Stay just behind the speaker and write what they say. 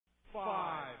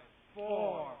5,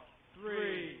 4,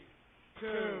 3, 2,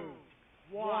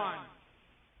 1.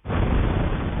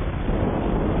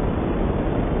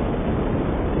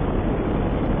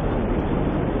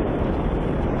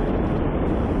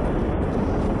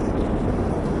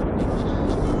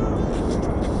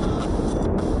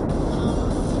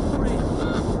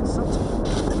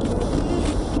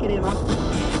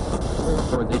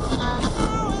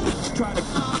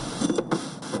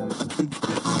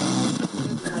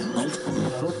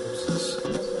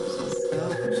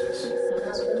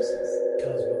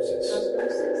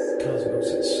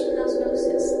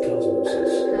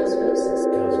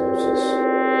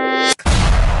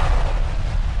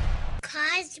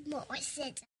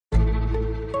 Cosmosis.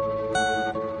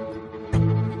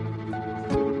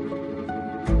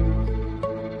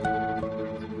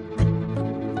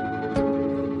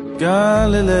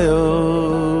 Galileo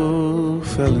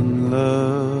fell in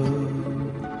love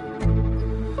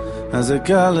as a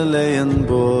Galilean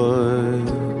boy,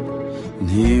 and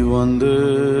he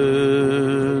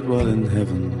wondered what in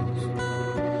heavens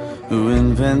who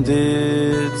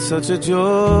invented such a joy.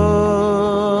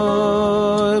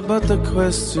 But the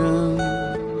question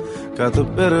got the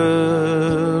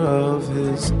better of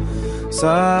his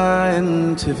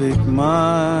scientific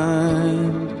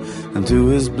mind, and to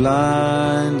his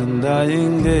blind and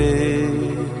dying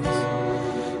days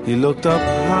he looked up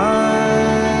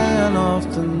high and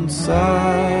often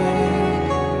sighed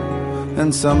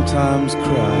and sometimes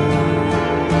cried.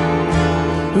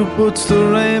 Who puts the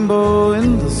rainbow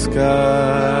in the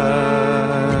sky?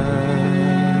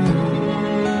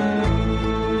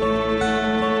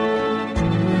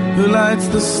 Who lights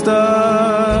the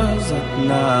stars at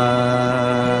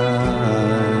night?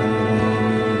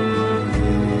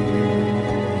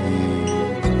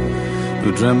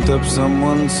 Who dreamt up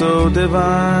someone so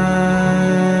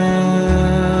divine?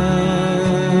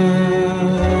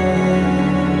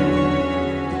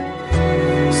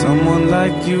 Someone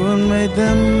like you and made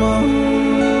them all.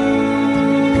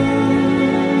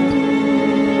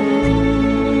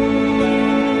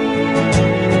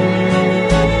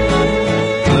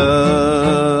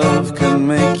 Love can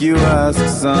make you ask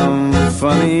some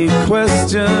funny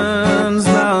questions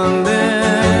now and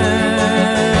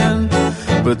then,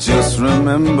 but just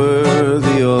remember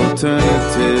the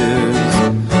alternatives.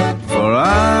 For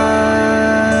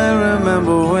I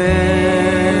remember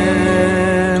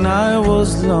when I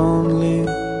was lonely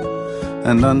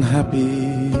and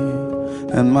unhappy,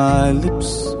 and my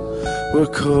lips were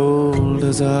cold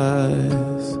as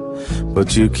ice,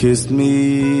 but you kissed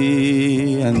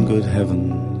me, and good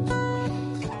heavens,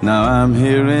 now I'm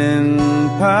here in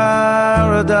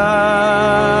paradise.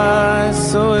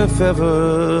 So if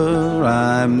ever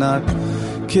I'm not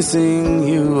kissing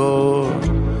you or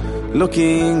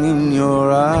looking in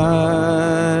your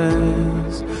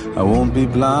eyes, I won't be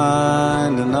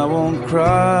blind and I won't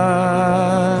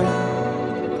cry.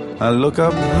 I'll look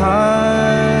up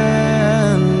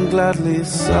high and gladly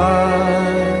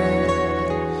sigh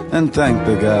and thank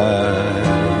the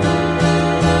guy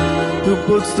who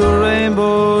puts the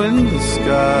rainbow in the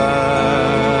sky.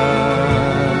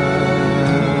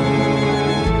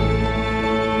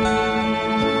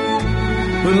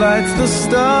 Who lights the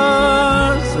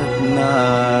stars at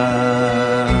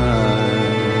night?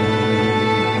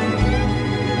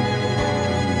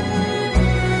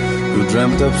 Who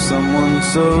dreamt up someone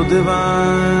so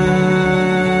divine?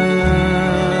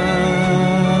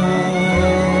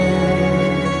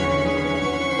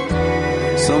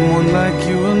 Someone like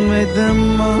you and made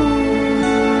them all.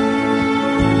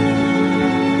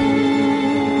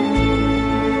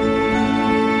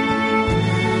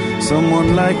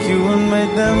 Someone like you and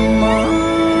made them all.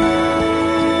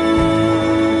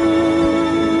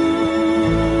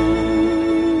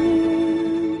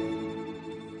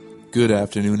 Good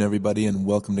afternoon, everybody, and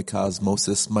welcome to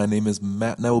Cosmosis. My name is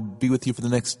Matt, and I will be with you for the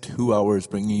next 2 hours,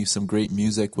 bringing you some great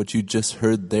music. What you just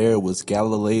heard there was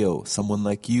Galileo, Someone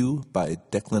Like You by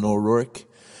Declan O'Rourke.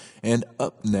 And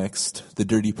up next, the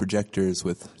Dirty Projectors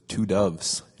with Two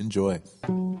Doves. Enjoy.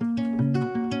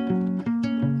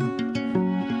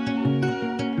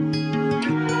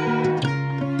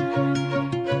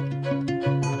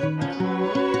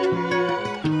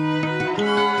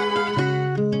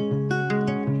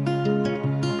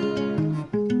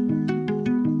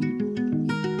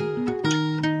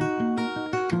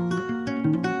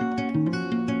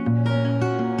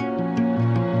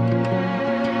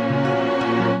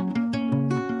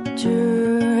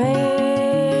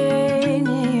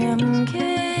 Geranium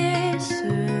cake.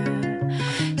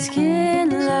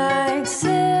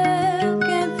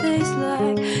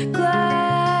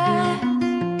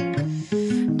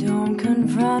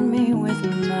 on me with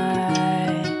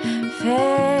my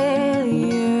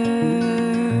failure.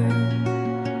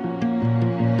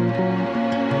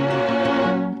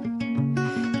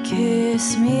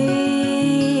 Kiss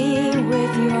me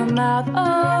with your mouth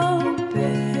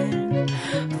open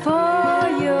for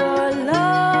your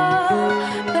love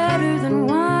better than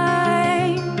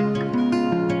wine,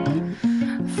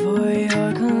 for your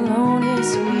cologne is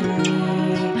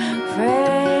sweetly fragrant.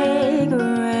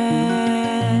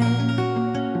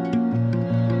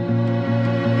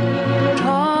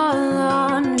 Call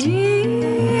on me,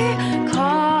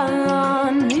 call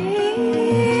on me,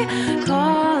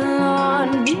 call on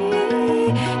me.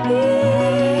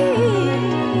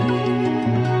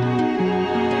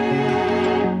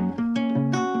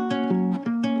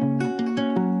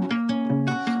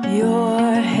 Your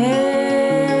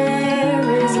hair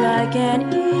is like an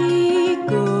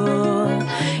eagle.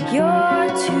 Your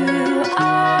two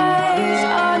eyes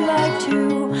are like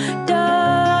two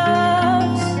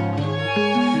doves.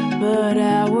 But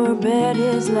our bed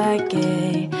is like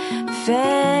a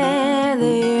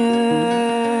failure.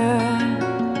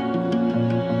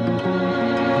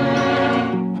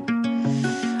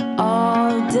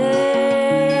 All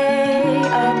day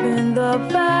up in the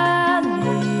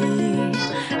valley,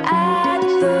 at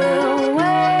the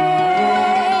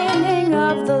waning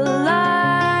of the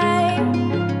light,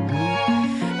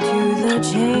 to the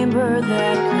chamber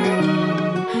that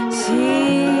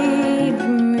conceived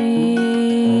me.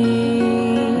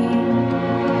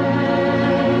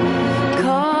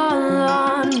 Call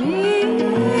on me,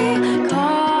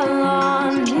 call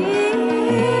on me,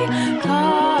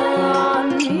 call on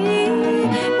me.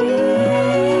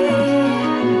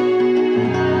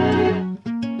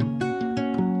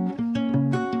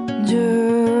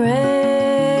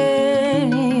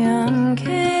 Geranium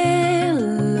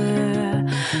killer,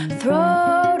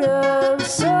 throat of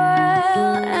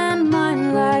soil and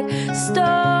mind like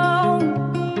stone.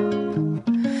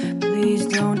 Please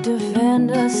don't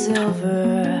defend a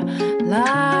silver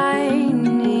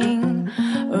lining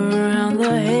around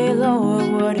the halo of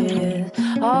what is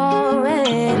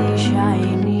already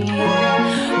shiny.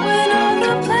 When all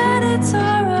the planets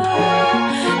are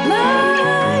aligning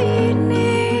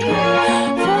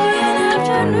for an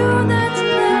afternoon that's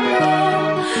never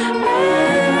ending.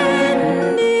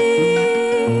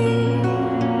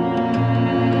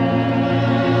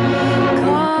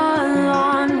 Call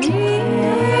on me,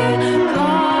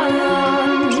 call on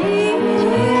me,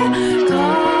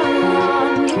 call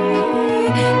on me.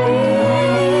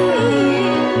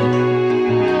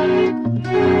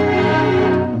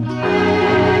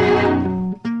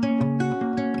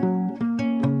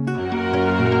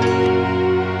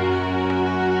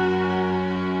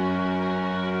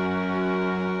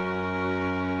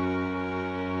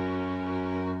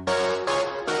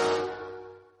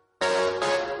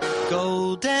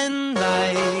 Golden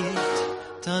light,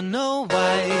 don't know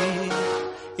why.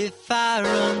 If I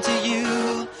run to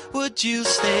you, would you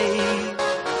stay?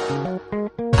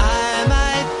 I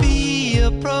might be a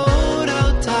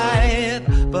prototype,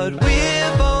 but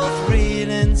we're both real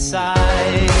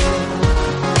inside.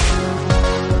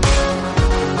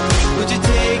 Would you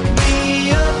take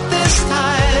me up this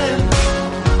time?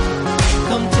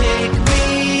 Come take me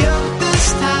up this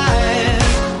time.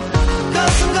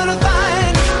 'Cause I'm gonna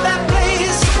find that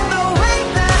place the way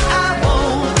that I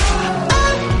want. I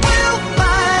will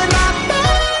find my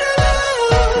better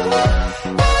love.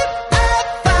 When I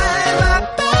find my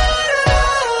better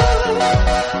love,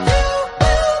 you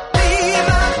will be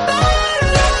my better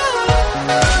love.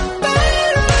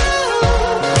 Better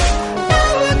love. Now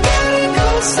we're getting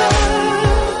closer.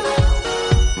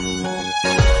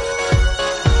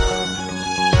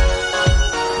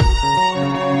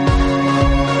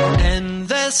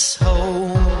 Endless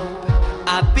hope,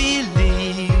 I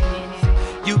believe.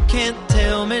 You can't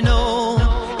tell me no,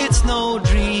 it's no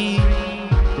dream.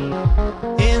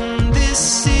 In this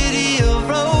city of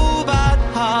robot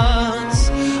hearts,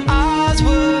 ours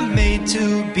were made to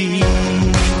be.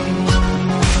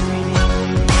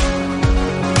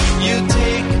 You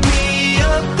take me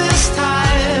up this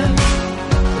time.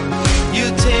 You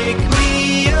take me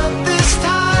up this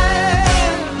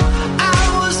time. I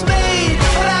was made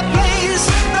for that place,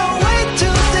 no way to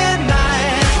deny.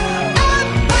 I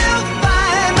will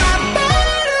find my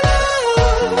better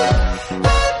love.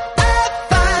 When I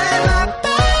find my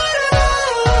better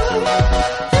love,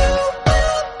 you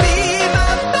will be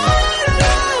my better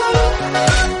love.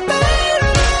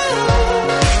 Better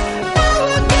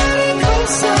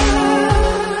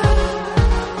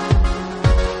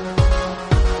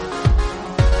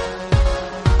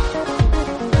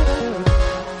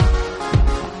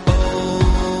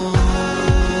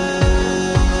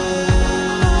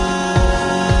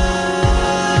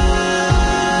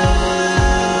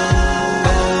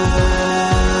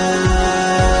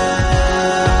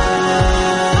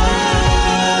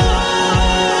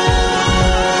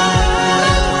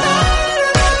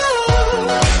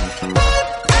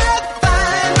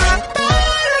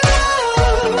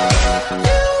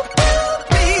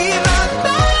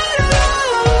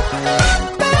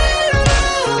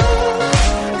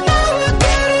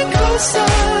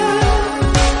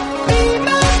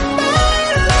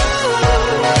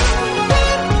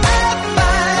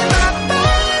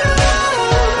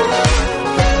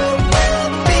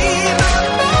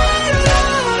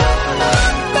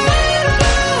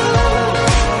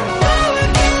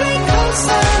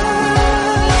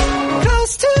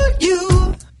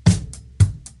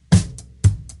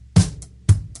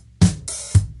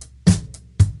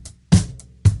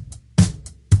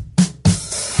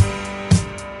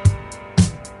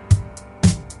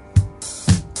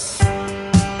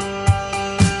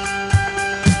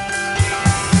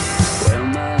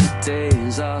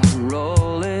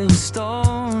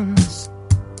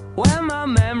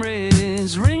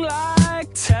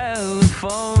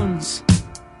phones.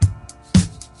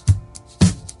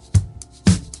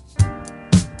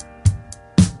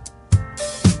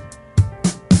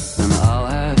 And I'll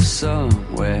have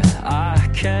somewhere I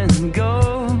can go.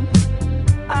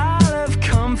 I'll have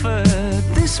comfort,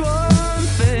 this one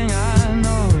thing I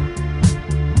know.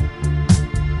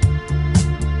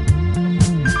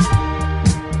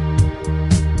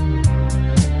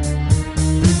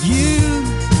 That you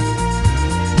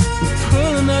would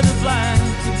pull another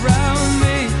blanket round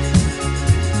me.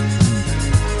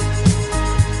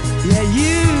 Yeah,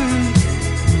 you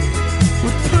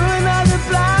would pull another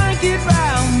blanket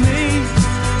round me.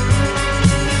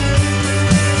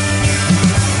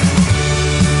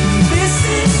 This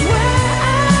is where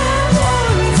I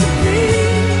want to be.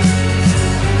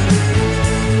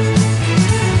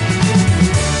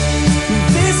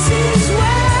 This is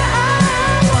where I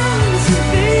want to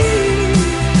be.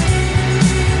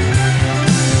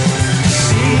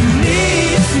 She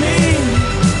needs me.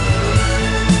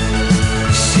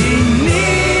 She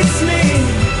needs me.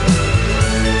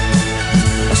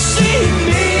 She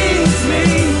needs me.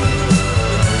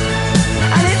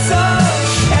 And it's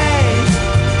okay.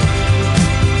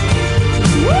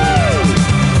 Woo!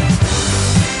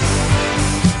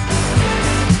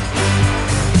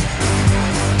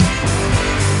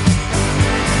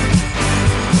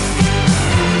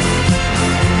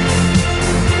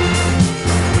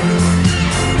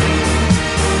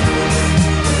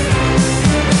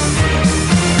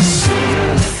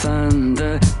 Silver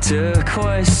thunder,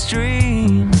 turquoise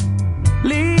stream,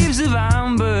 leaves of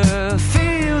amber,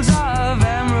 fields of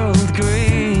emerald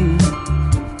green.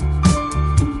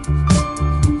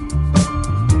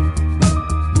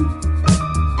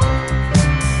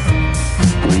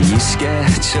 When you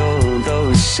sketch all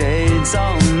those shades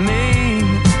on me,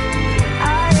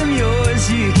 I am yours,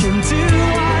 you can do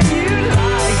what you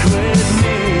like with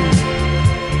me.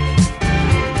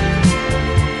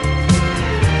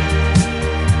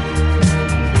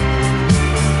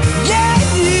 Yeah,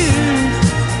 you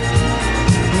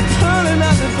pull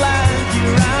another blanket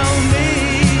around me.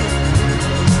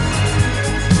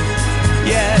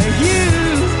 Yeah, you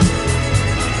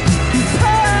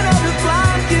pull another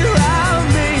blanket around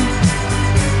me.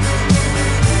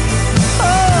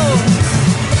 Oh,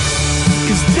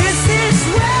 'cause this is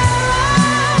where I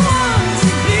want to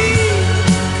be.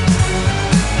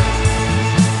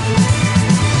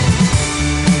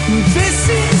 This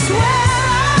is where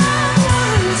I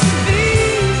want to be.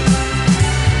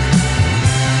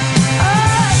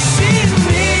 Oh, she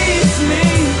needs me.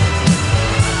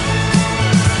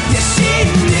 Yeah, she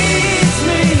needs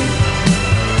me.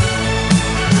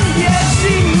 Yeah,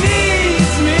 she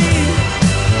needs me.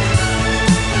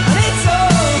 And it's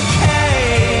okay.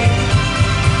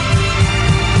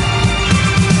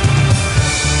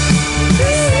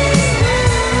 This is where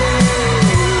I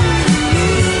want to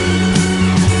be.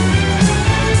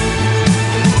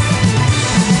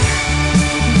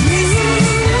 This is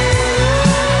where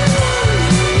I want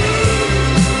to be.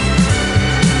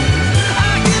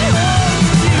 I can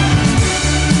hold you.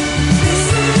 This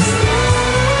is where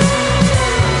I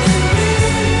want to be.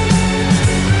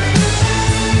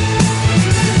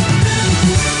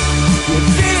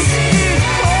 This is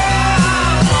where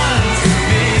I want to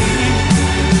be.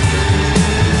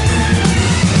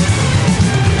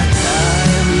 I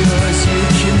am yours, you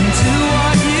can do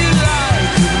what you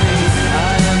like with me.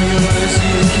 I am yours,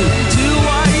 you can do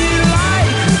what you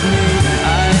like with me.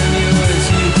 I am yours,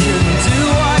 you can do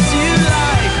what you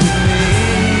like with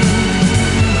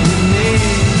me.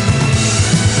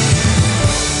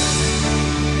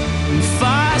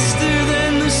 Faster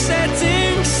than the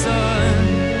setting sun,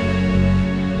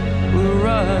 we'll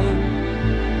run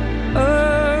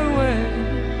away.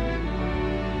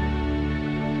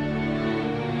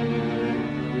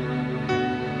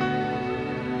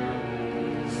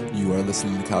 You are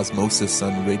listening to Cosmosis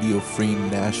on Radio Free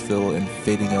Nashville, and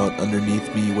fading out underneath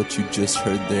me, what you just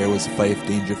heard there was Fife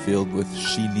Dangerfield with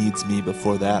She Needs Me.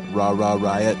 Before that, Rah Rah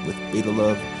Riot with Beta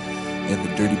Love, and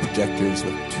the Dirty Projectors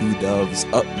with Two Doves.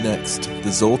 Up next, the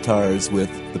Zoltars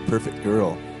with The Perfect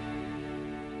Girl.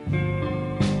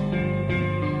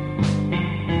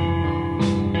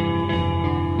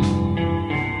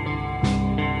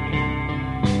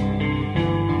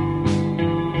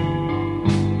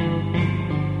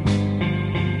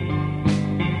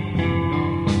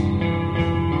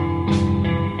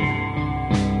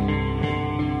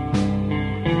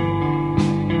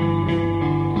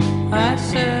 I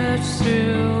searched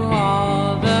through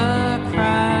all the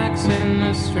cracks in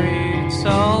the streets,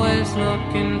 always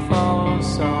looking for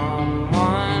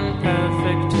someone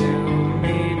perfect to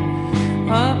meet.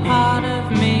 A part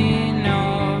of me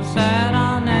knows that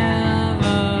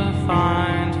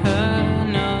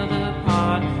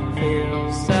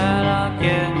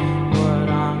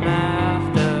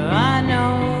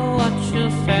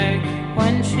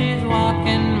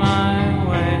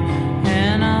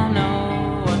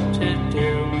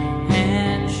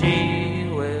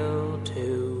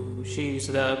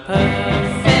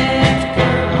perfect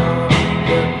girl,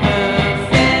 the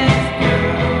perfect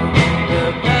girl, the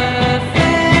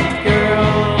perfect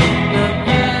girl, the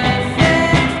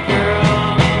perfect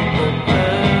girl, the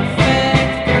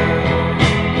perfect girl,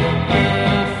 the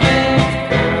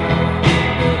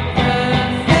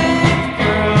perfect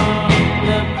girl,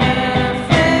 the perfect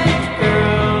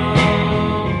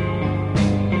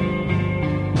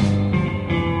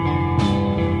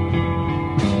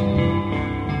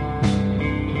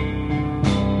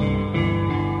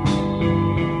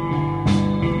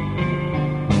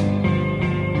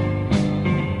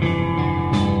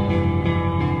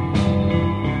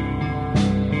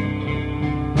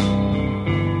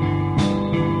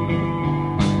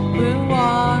We'll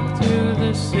walk through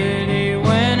the city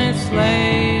when it's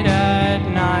late at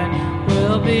night.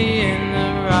 We'll be in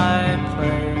the right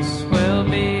place. We'll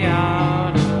be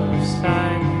out of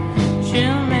sight.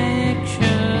 She'll make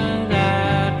sure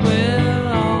that we'll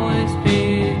always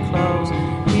be close,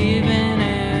 even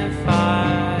if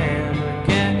I ever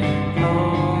get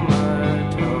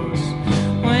comatose.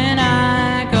 When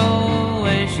I go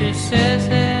away, she says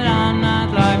that I'm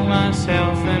not like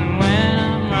myself, and when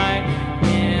I'm right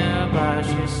nearby,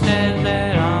 she says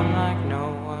that I'm like no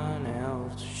one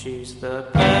else. She's the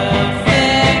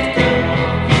perfect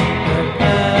girl, the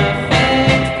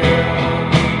perfect girl,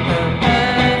 the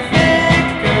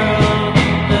perfect girl,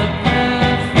 the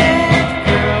perfect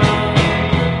girl,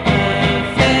 the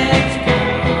perfect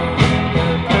girl,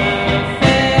 the perfect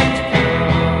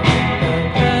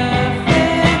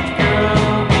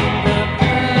girl, the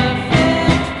perfect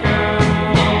girl,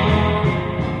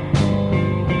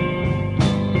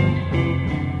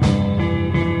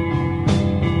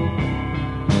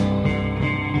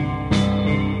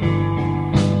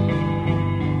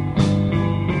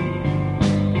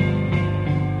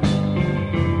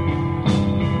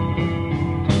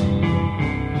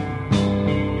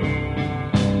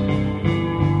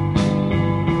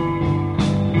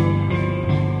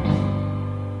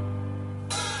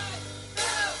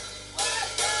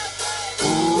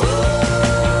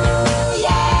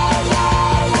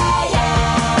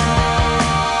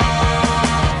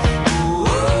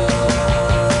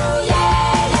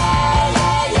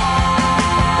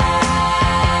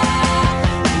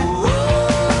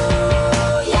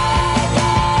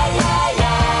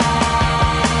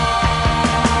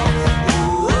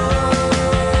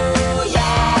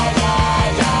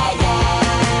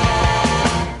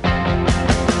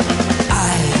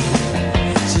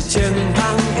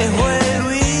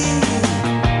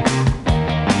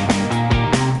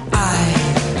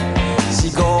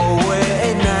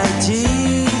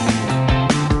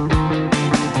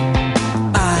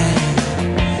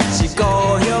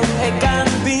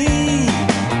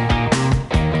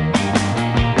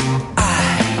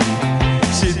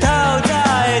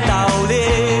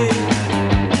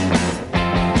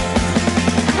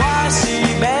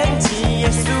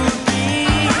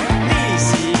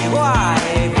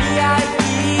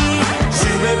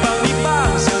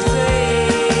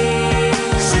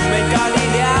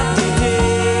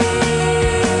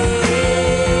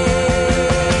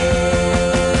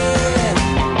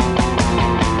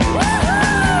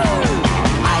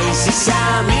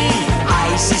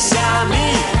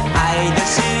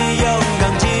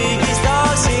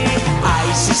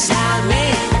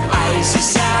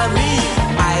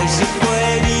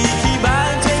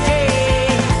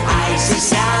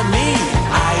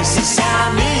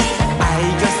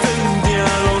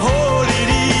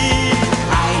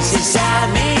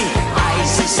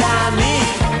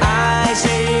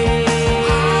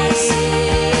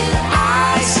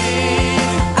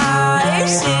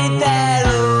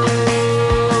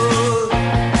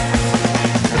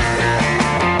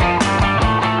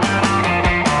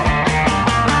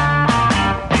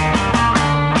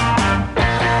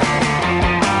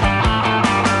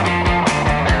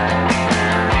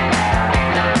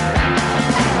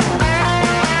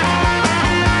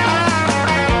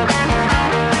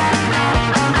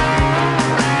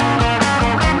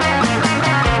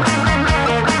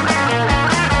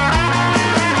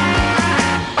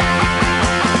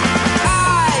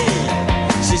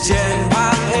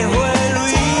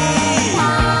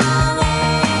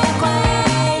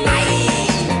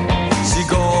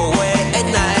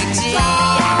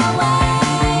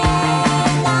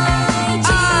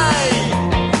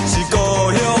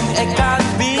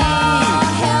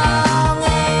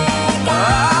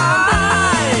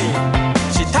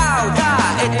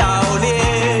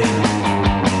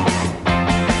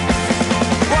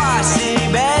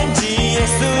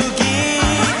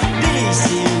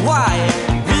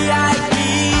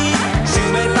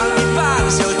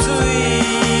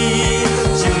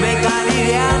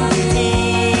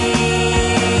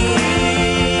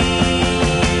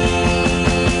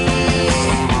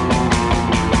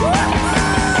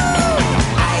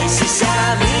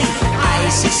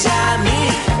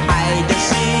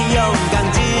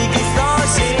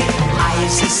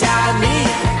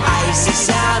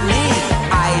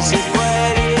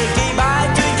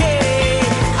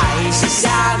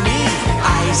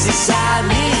 是啥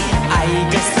物？爱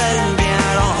甲酸疼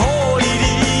拢予你。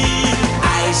爱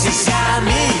是啥物？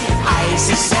爱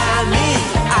是啥物？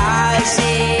爱是。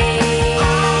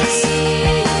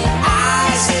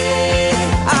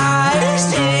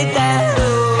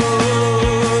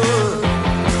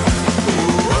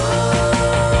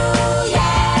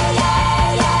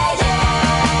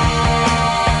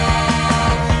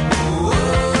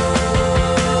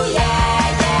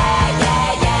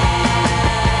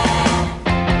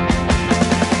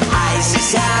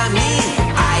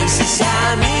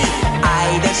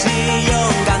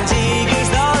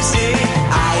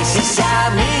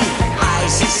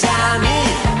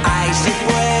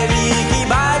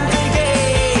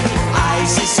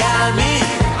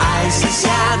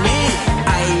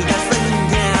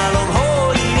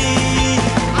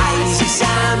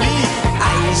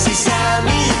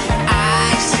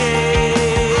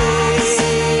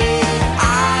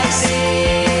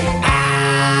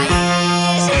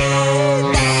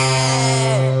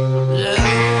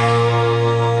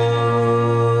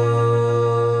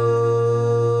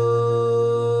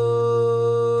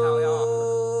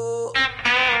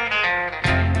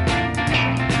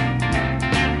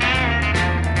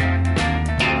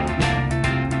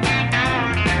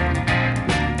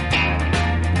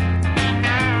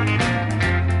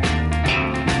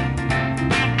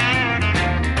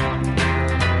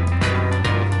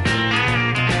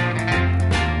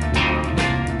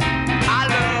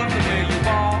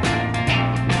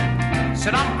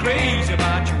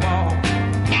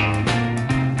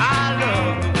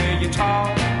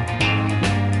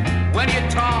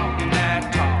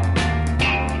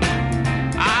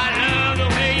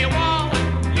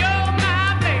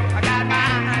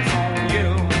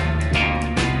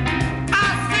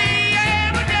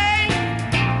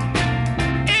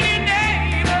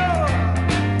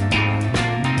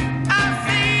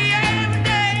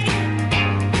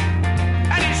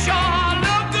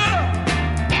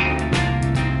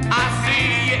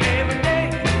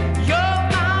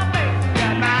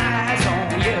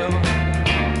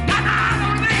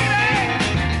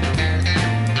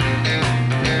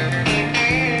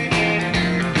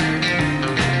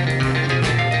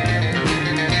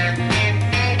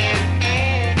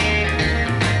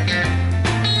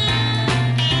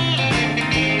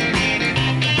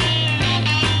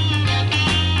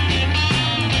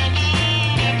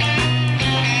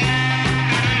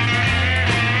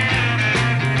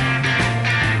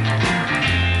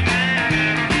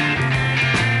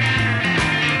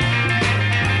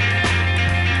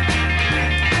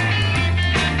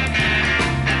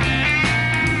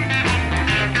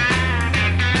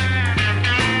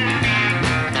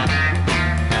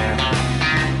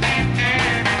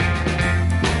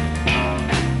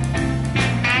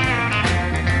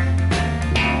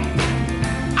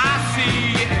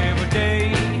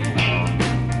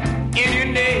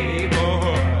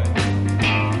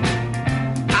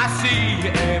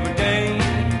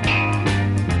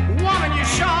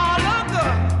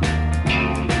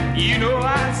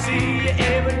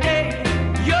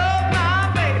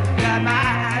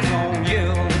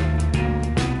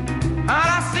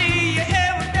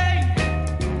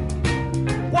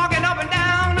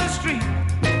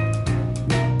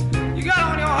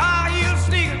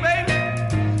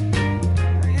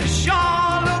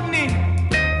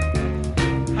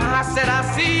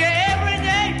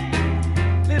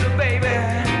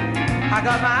I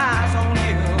got my eyes on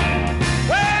you.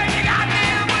 Well, you got me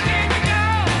within your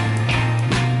jaw.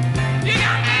 You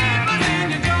got me within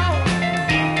your jaw.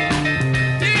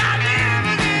 You got me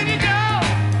within your jaw.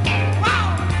 Wow,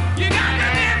 you got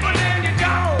me within your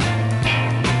jaw.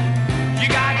 You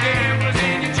got me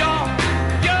within your jaw.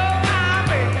 You're my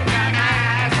baby, got my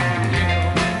eyes on you.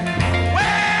 Well,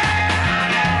 I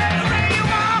love the way you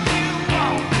walk,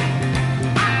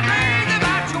 I'm crazy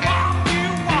about your walk, you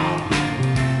walk.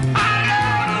 I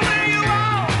love the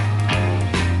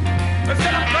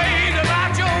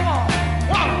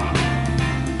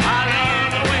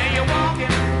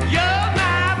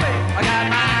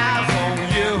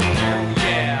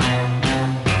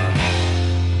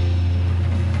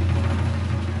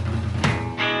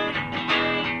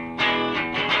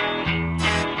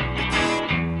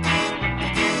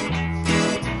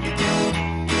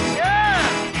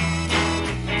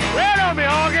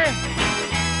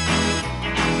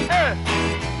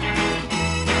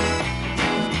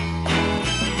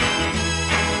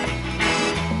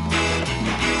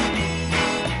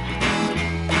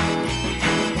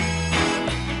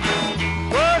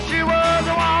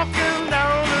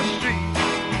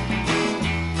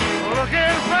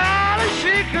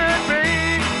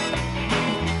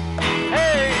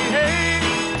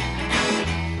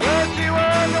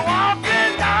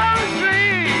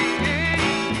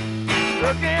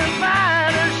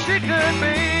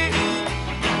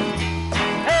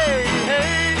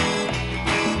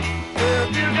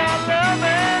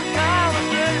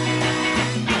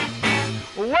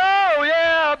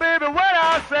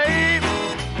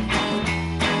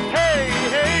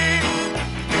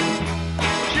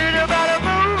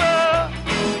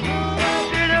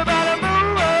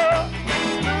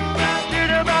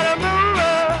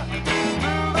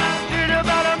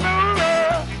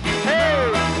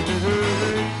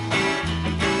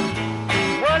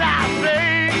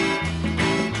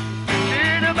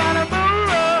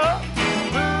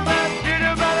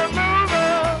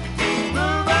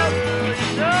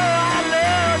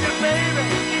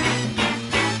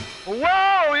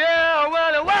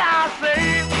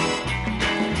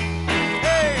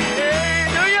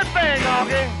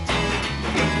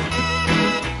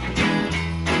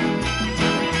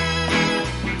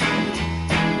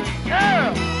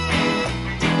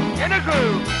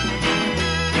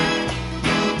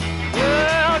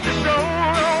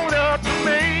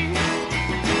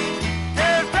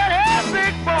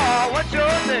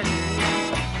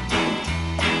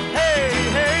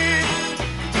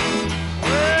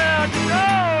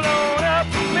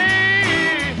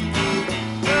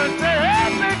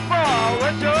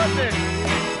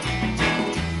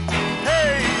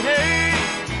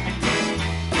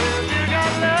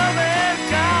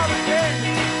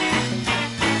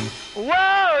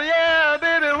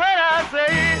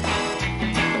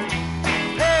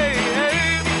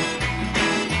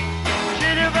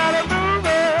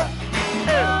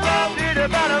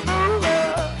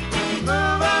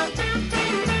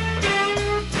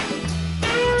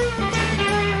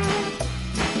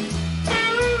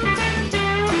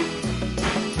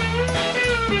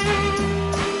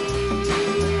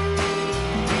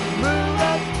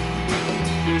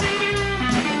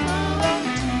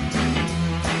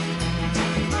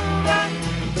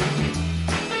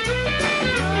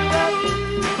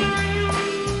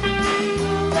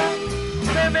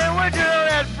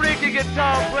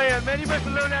Yeah, man, you better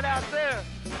learn that out there.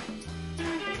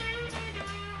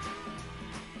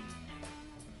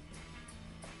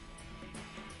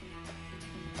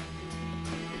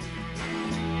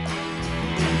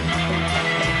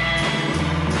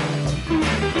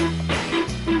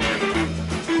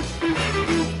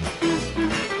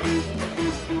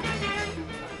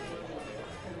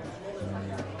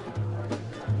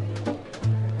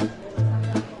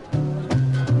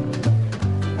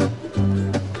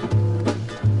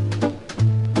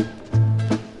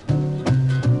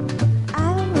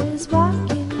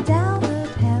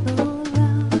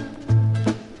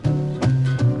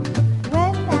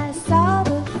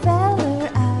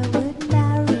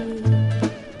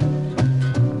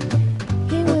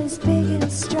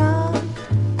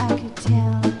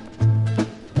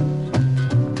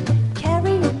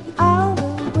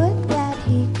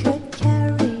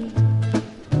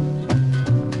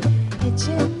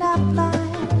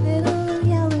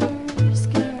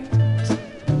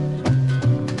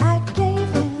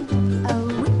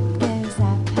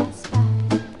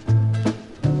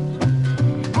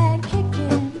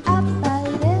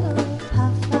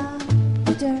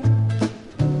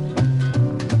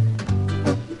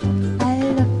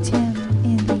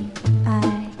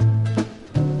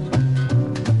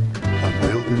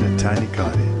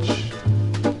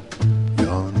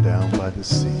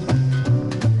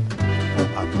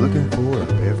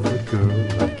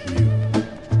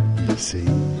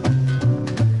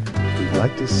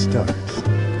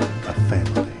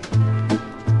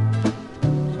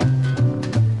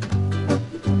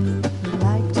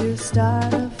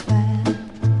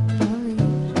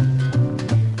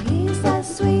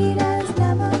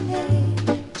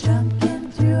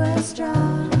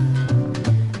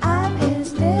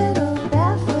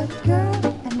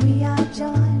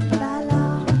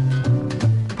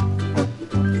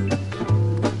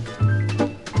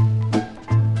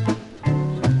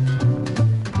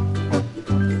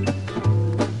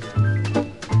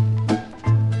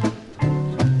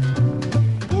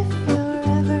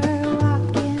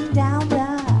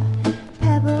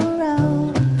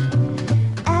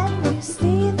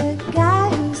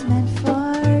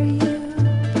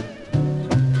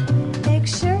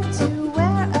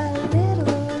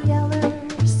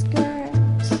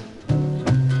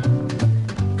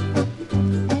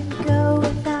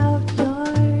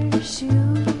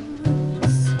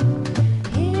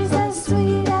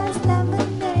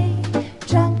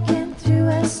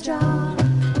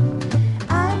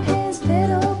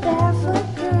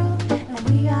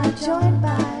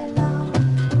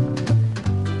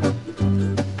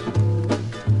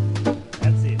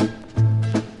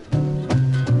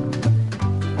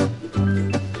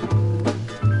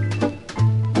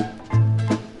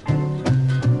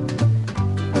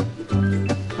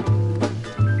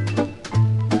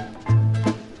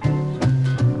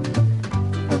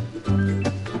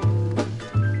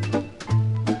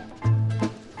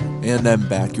 And I'm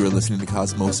back. You are listening to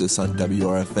Cosmosis on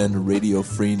WRFN Radio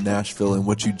Free Nashville, and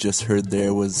what you just heard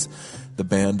there was the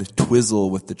band Twizzle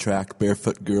with the track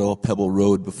Barefoot Girl, Pebble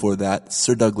Road. Before that,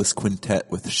 Sir Douglas Quintet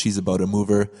with She's About a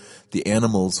Mover, The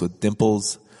Animals with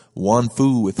Dimples, Juan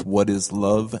Fu with What Is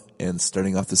Love, and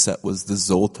starting off the set was the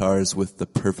Zoltars with The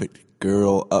Perfect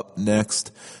Girl. Up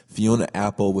next, Fiona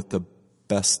Apple with the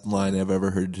best line I've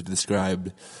ever heard to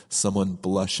describe someone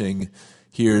blushing.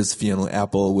 Here's Fiona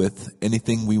Apple with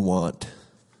Anything We Want.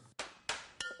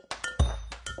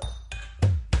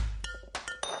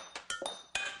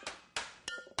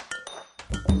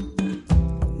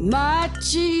 My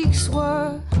cheeks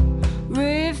were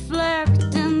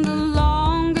reflecting the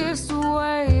longest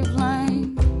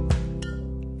wavelength.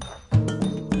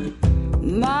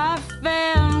 My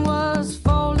fan was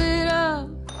folded up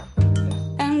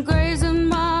and grazing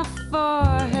my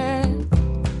forehead.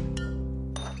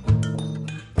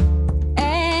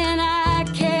 And I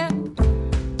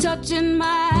kept touching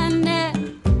my neck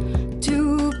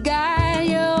to guide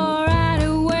you right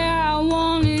to where I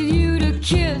wanted you to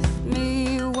kiss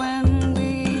me when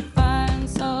we find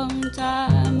some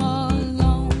time alone.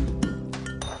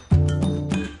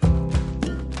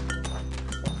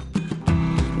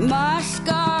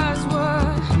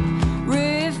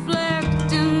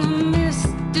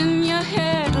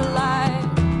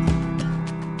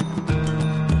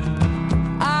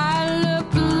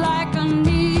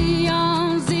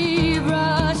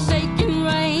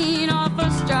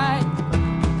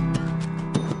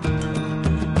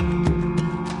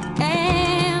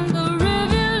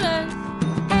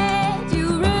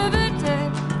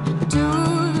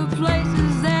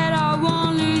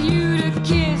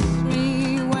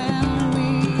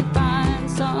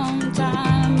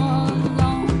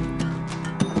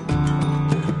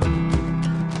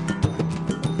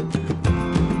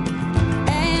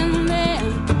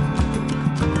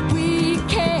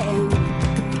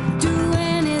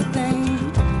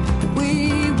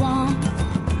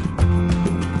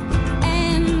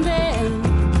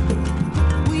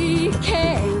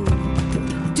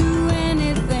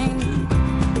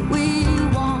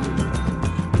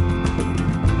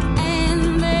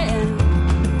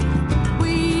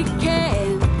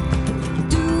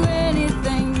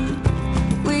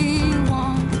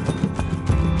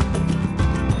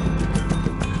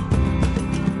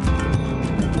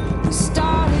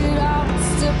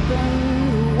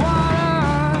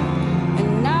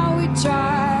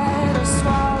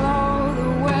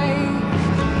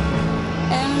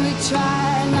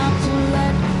 try not to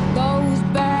let those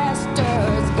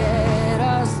bastards get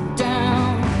us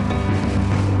down.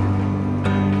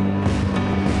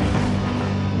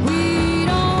 We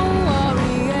don't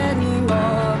worry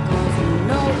anymore, 'cause we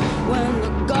know when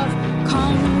the gulf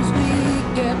comes we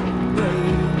get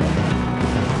brave.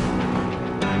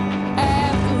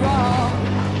 After all,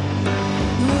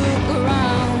 look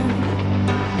around.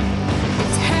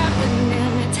 It's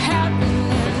happening, it's happening,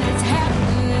 it's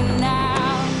happening now.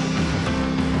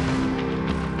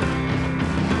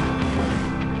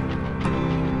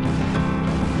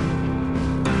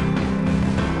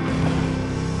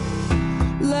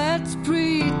 Let's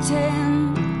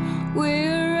pretend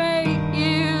we're 8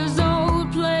 years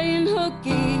old playing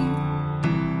hooky.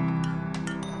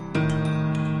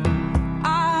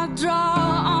 I draw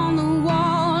on the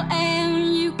wall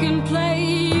and you can play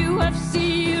UFC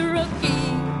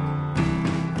rookie.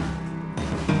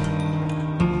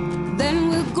 Then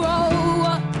we'll grow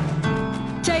up,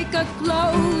 take our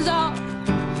clothes off,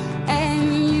 and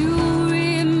you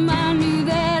remind me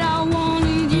that I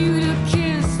wanted you to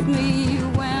kiss me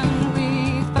when we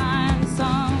find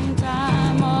some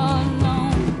time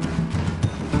alone.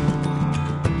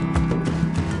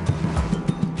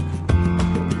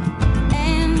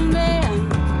 And then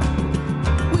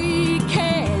we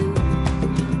can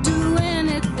do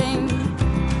anything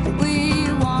we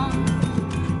want.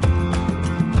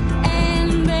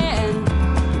 And then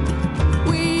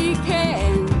we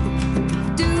can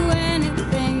do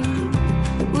anything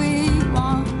we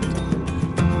want.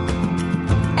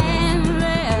 And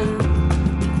then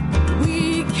we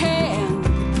can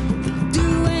do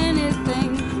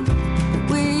anything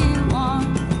we want.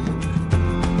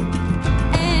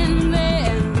 And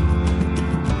then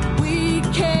we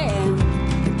can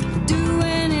do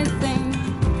anything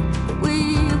we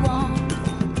want.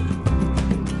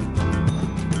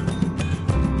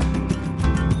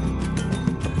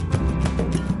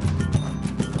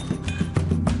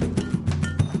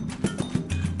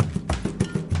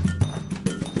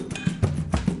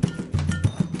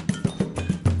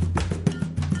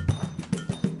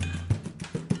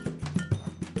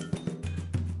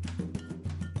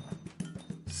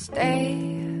 Stay,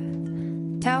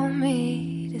 tell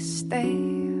me to stay.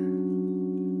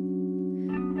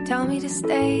 Tell me to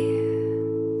stay,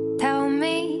 tell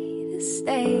me to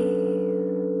stay.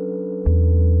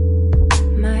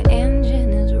 My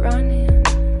engine is running,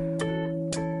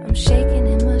 I'm shaking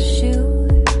in my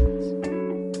shoes.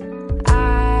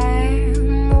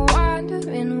 I'm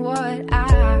wondering what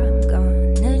I'm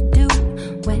gonna do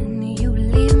when you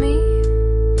leave me,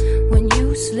 when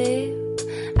you slip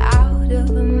out of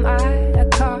my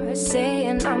car,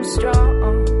 saying I'm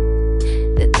strong,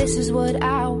 that this is what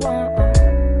I want.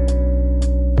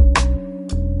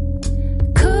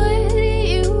 Could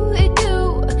you do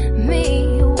me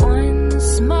one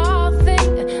small thing,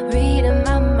 reading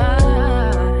my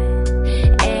mind,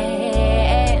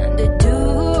 and do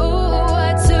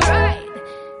what's right?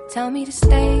 Tell me to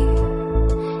stay,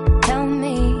 tell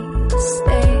me to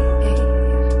stay.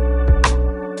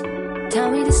 Tell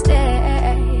me to stay,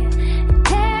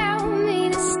 tell me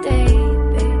to stay,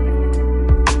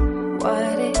 babe.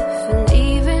 What if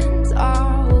leaving's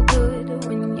all good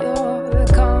when you're a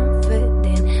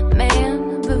confident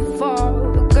man? Before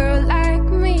a girl like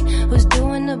me was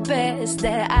doing the best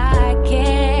that I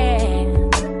can,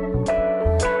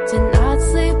 to not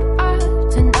slip up,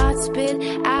 to not spit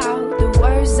out the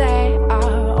words that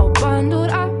are all bundled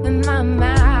up in my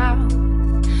mouth.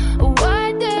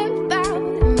 What about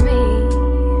me?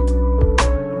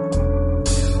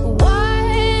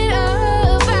 What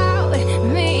about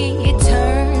me? It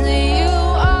turns you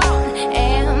on.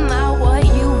 Am I what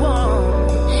you want?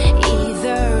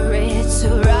 Either it's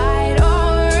right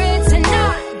or it's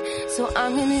not. So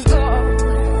I'm gonna go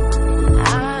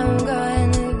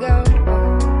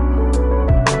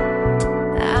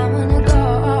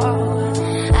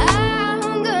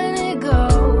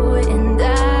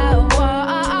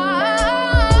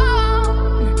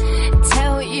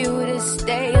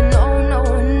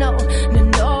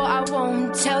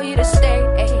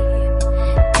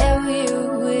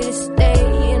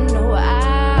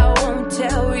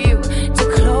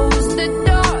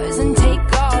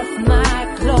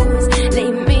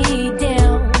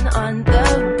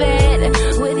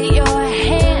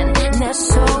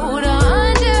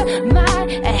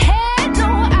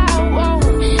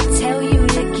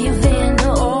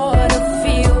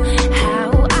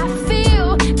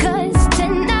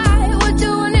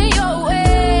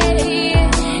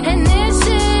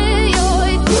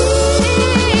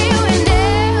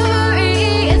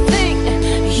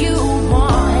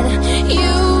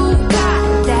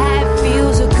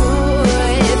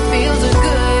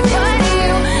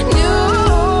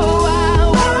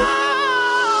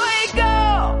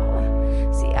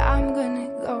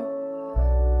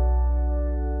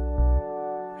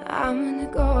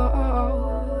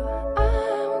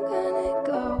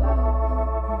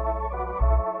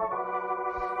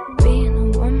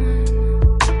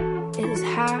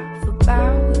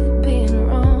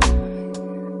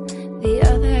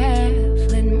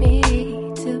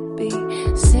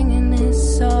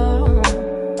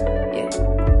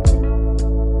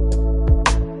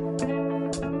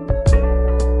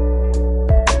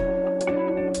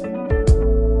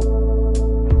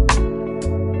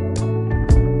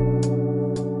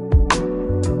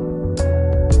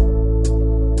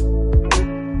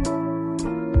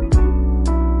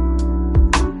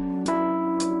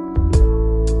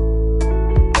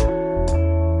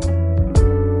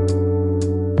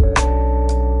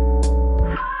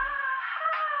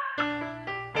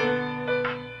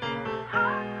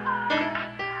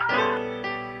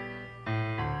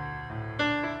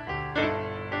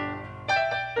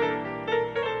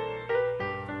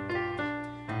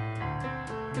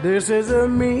This is a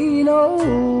mean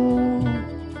old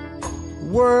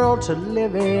world to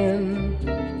live in,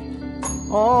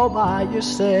 all by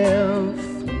yourself.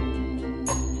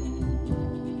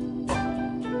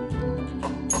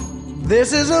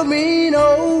 This is a mean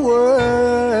old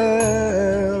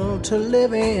world to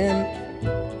live in,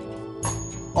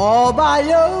 all by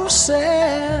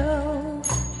yourself.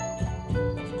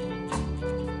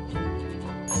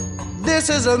 This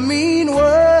is a mean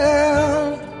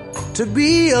world to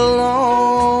be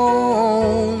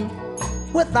alone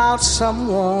without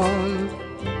someone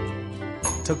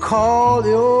to call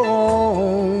your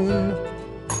own.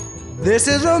 This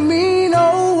is a mean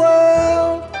old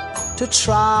world to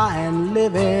try and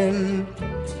live in,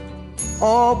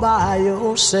 all by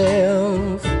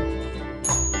yourself.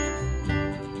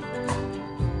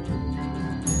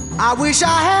 I wish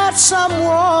I had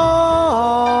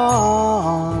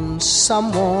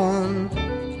someone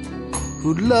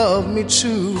who'd love me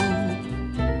true.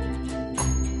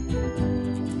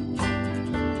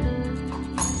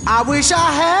 I wish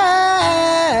I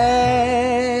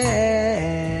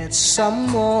had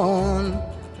someone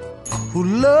who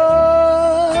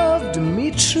loved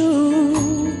me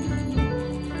true.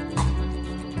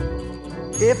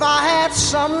 If I had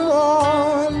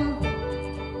someone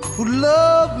who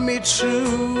loved me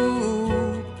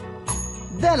true,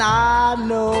 then I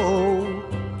know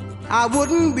I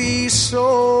wouldn't be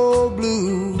so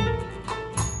blue.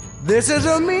 This is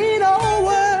a mean old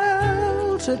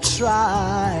world to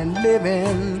try and live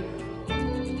in,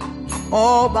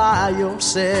 all by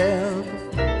yourself.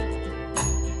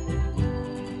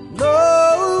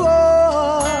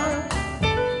 No,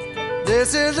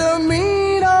 this is a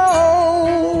mean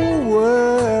old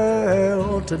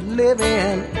world to live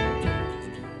in,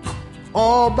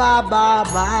 all by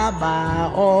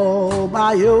all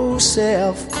by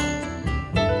yourself.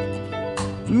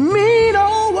 Mean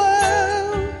old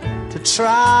world to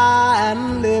try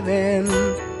and live in,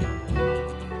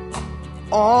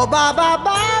 all by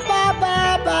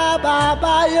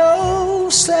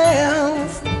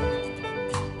yourself.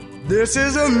 This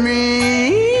is a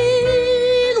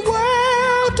mean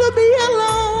world to be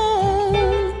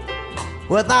alone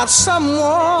without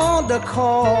someone to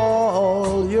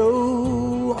call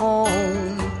you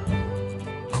on.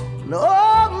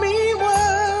 No mean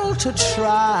world to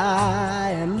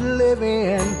try and live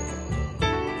in,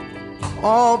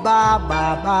 all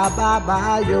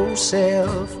by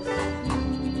yourself.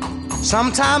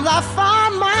 Sometimes I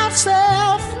find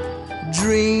myself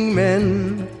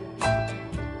dreaming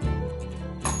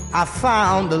I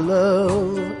found a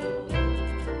love.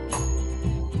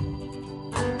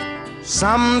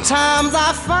 Sometimes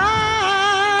I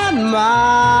find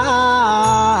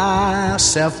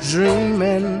myself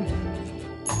dreaming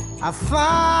I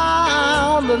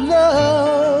found a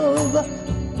love.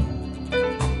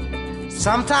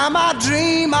 Sometimes I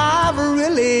dream I've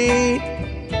really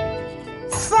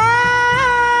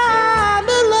found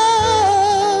a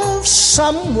love,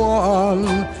 someone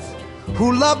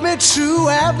who loved me true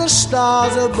as the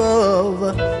stars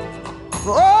above.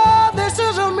 Oh, this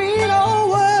is a mean old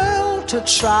world to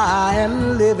try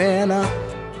and live in,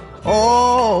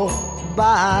 all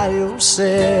by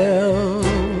yourself.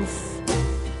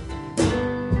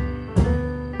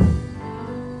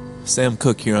 Sam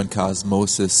Cooke here on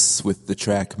Cosmosis with the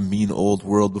track Mean Old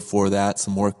World. Before that,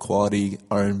 some more quality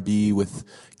R&B with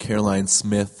Caroline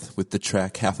Smith with the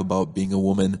track Half About Being a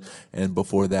Woman. And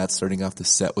before that, starting off the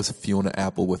set was Fiona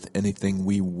Apple with Anything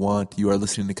We Want. You are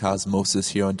listening to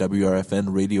Cosmosis here on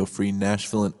WRFN Radio Free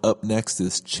Nashville. And up next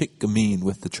is Chick Gamine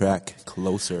with the track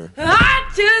Closer. I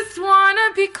just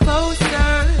wanna be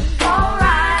closer.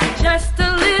 Alright. Just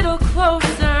a little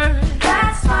closer.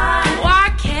 That's fine. Why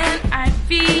can't I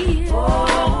feel?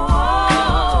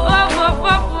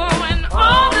 And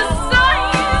all the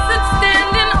signs that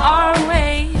stand in our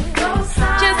way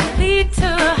just lead to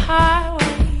a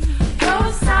highway.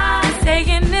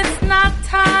 Saying it's not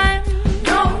time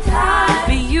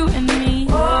for you and me.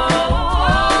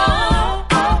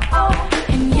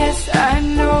 And yes, I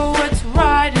know what's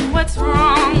right and what's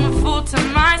wrong. A fool to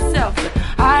myself, but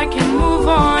I can move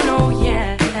on. Oh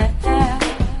yeah.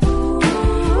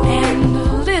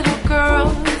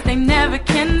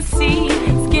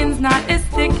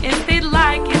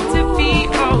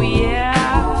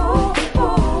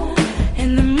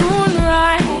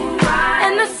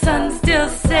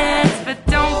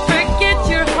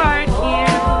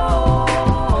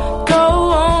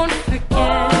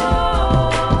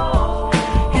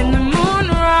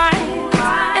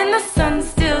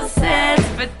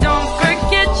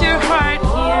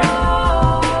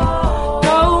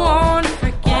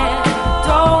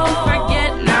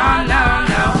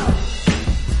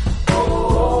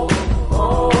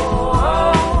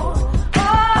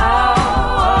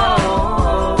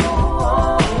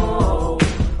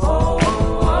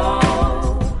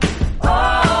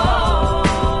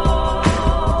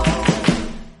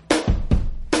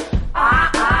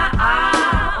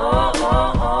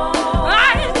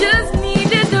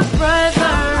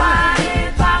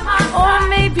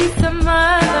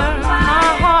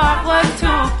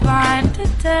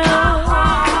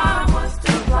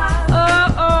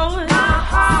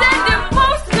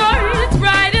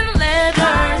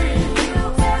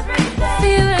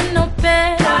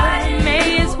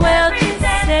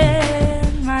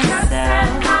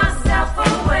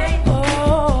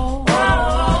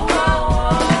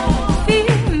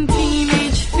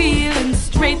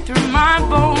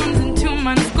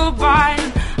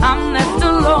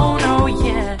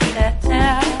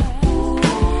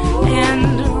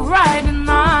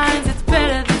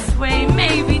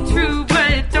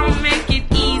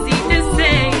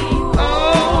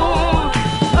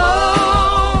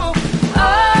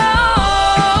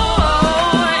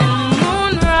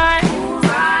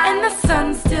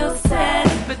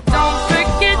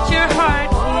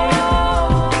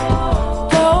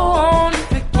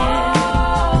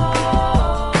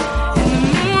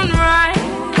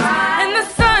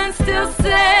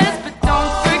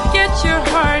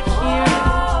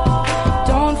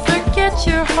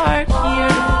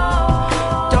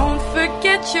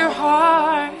 let your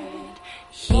heart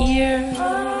hear.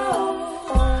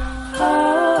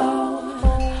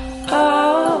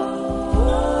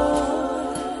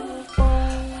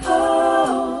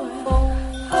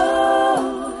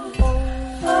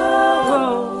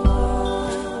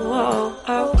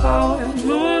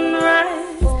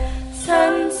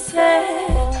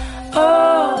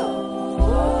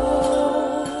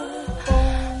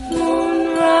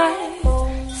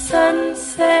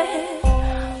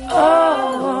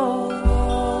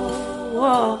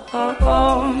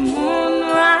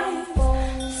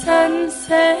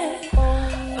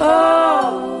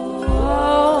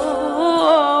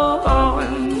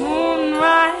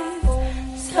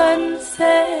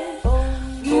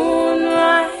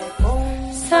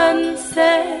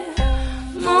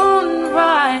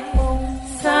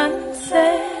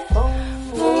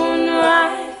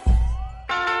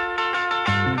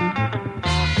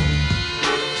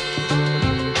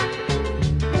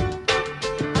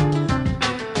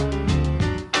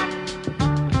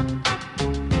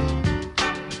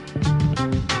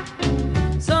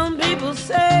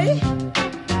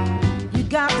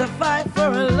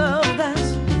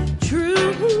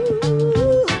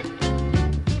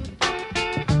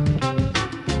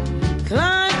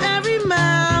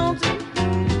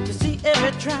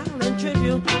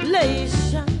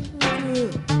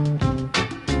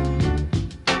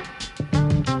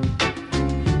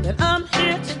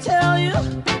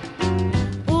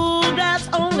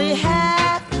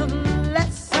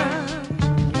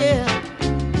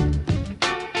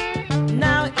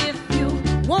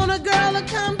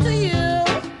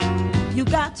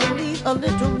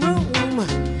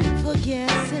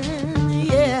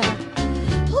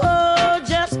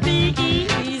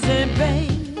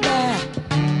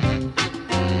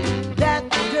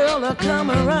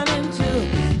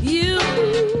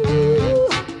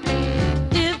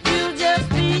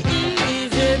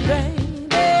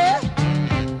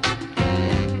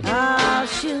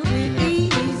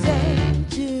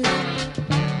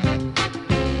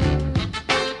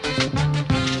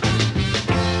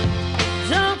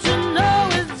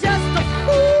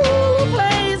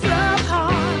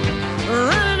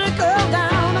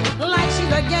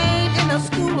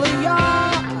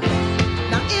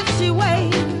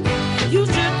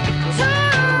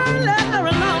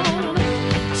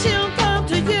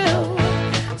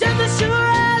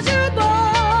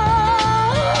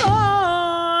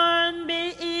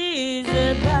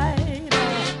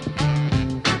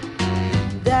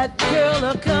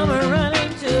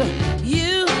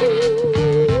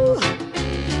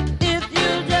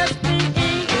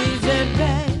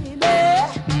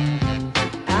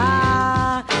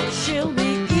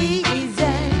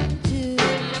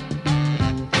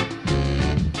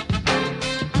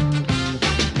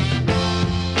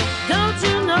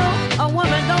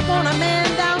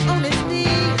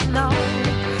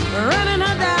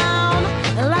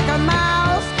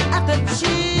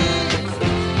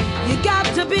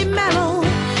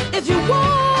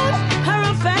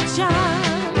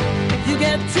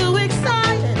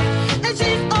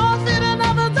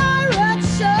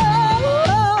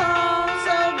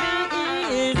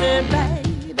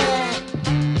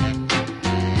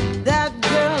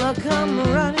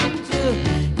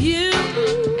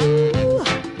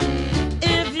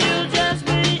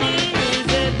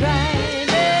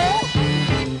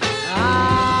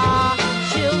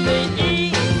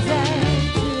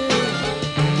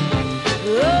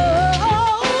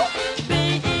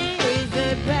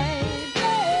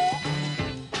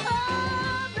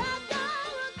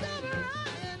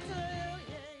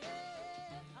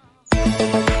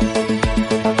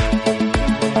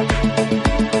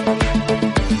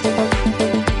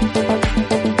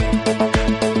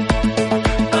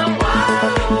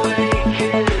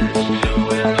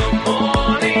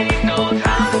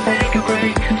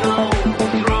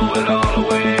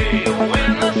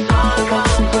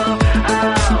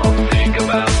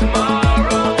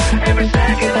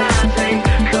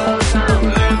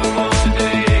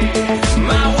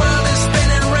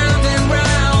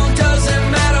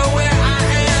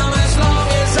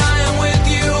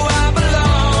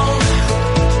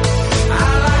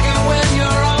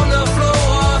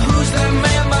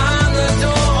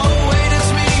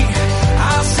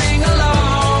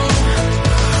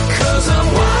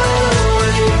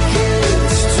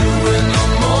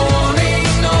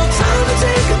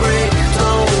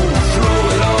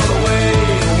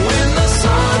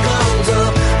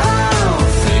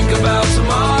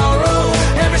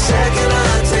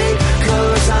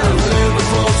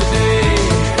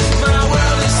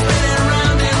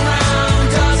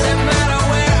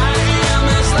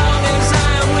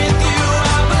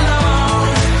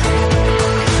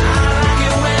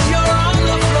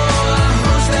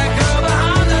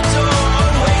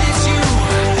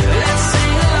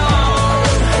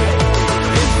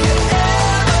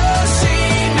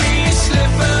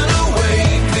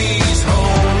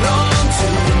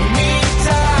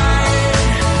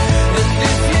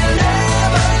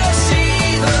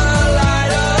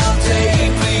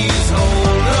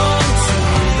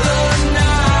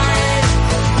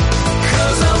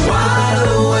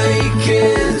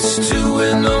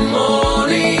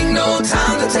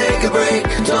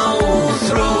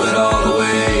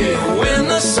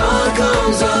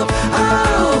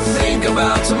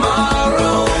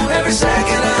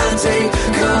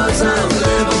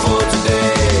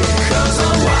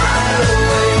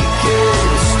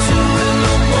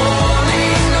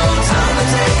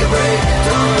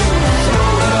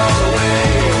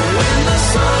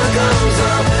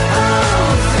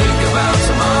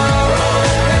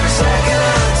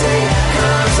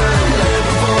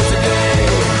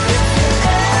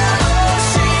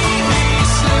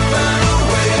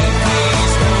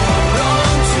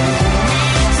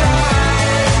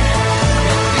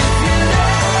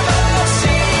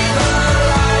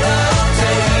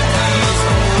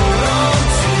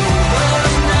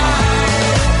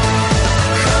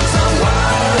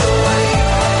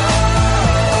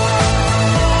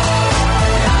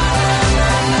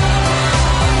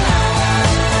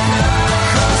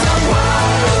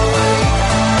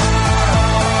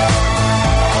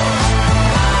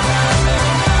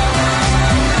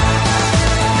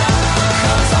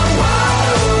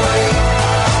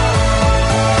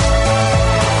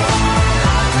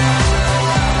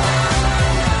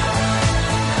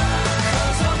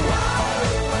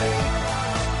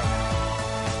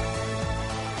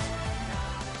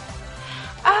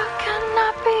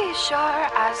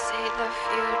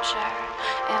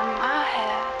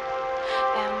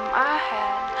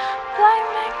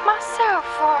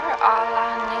 for, all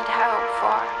I need help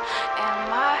for. In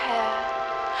my head,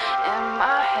 in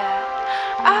my head,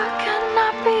 I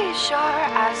cannot be sure.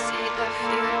 I see the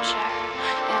future.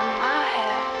 In my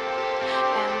head,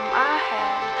 in my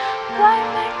head,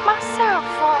 blaming myself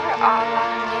for all I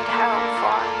need help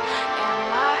for. In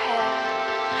my head,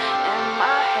 in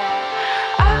my head,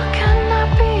 I cannot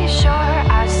be sure.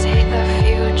 I see the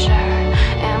future.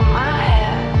 In my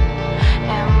head,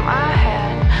 in my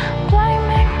head,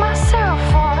 blaming myself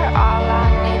for all I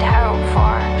need help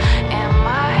for. In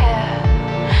my head,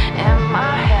 in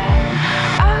my head,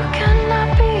 I cannot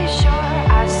be sure.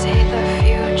 I see the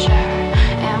future.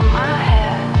 In my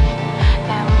head,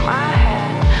 in my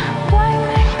head,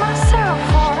 blaming myself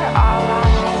for all I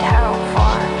need help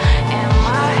for. In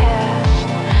my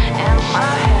head, in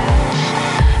my head, in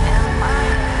my head, in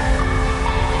my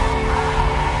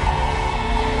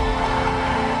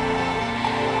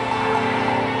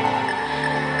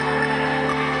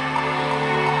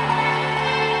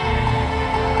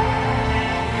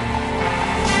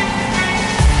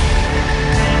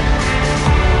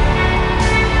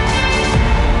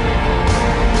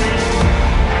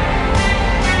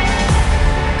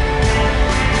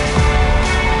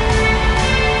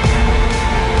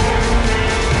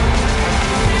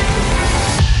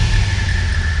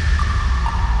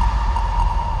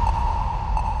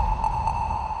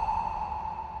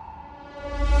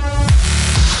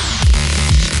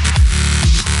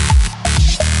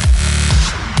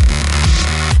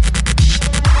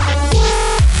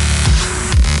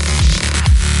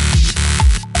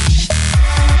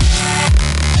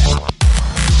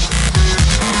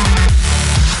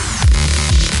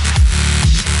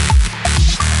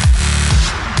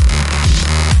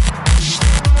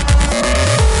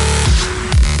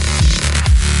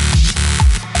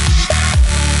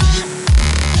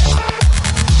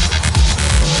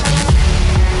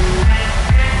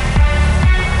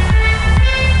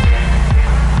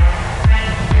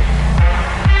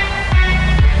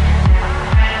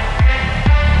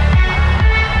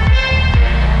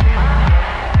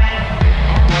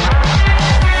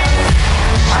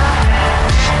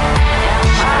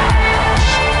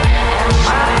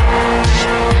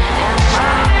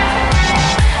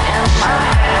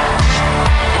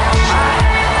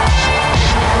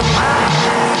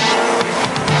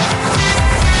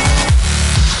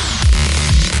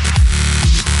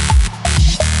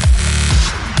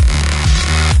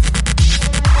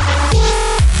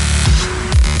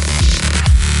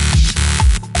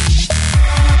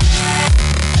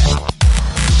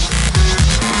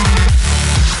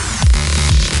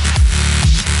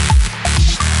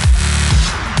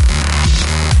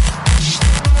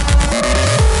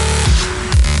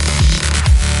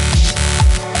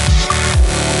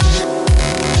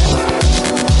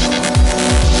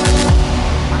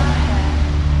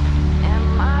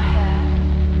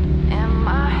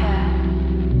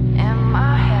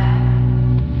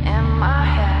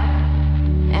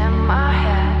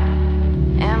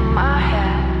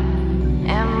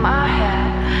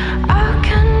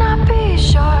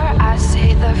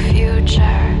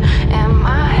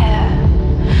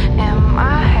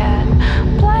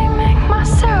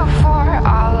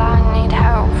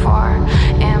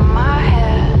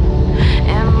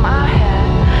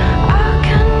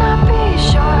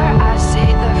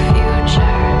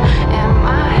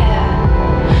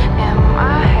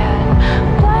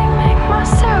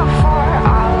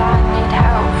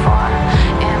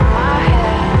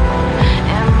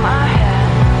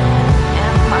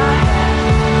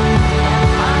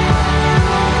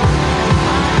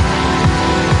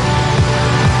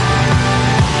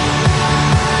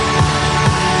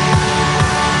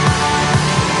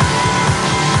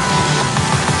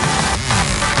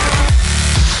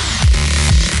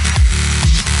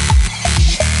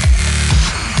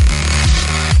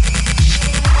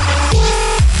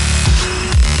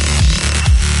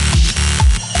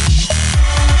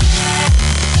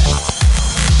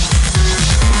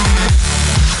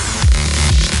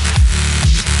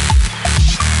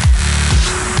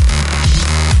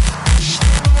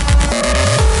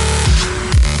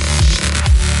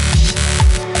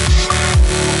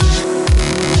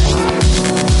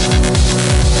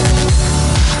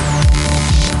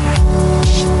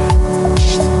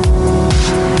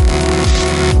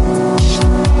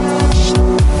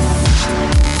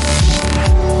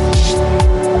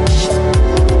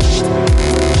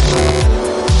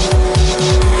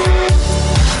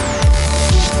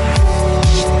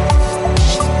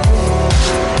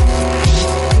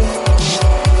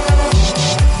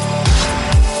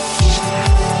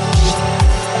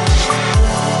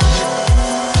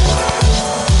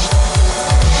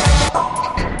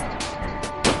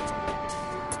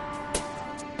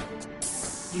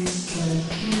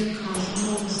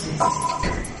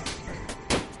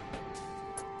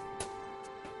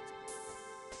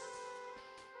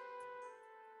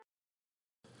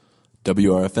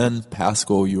WRFN,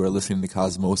 Pasco, you are listening to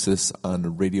Cosmosis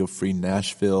on Radio Free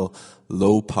Nashville,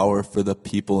 low power for the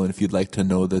people. And if you'd like to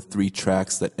know the 3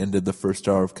 tracks that ended the first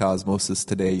hour of Cosmosis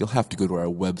today, you'll have to go to our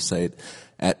website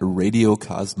at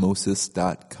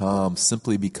radiocosmosis.com,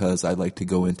 simply because I like to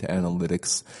go into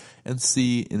analytics and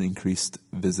see an increased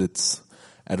visits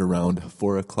at around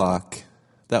 4 o'clock.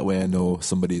 That way I know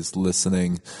somebody's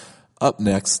listening. Up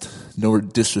next, no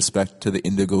disrespect to the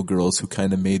Indigo Girls who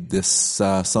kind of made this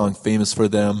song famous for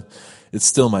them. It's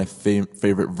still my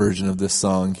favorite version of this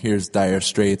song. Here's Dire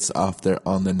Straits off their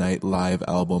On the Night Live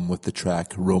album with the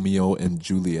track Romeo and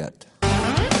Juliet.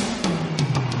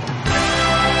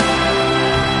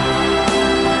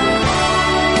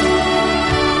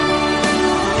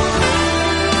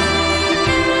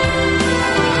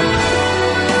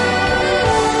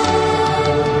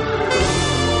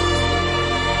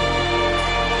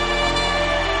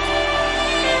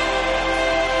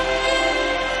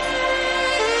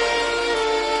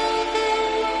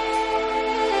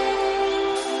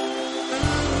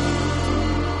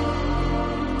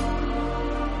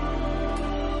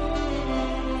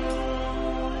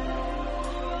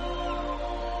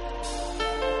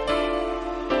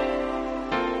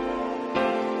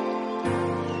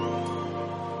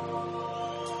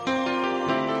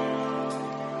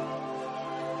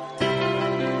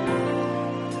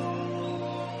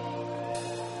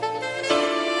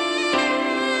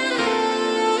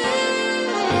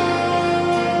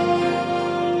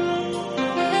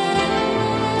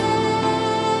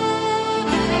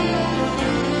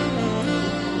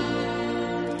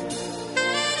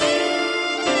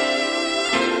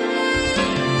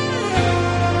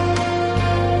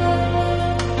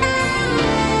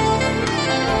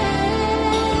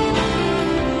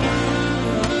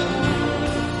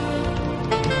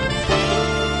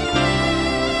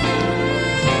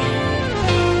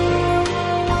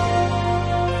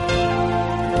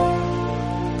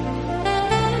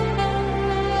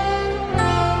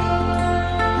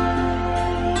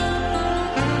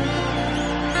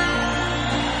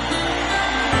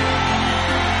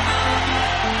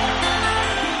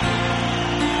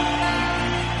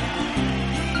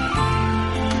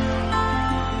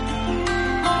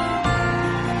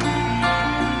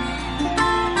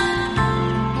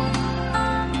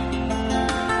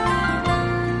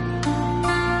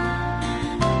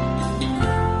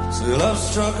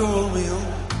 Struck a Romeo,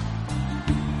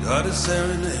 got a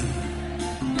serenade,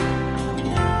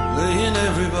 laying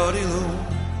everybody low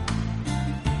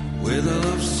with a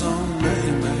love song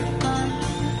they made.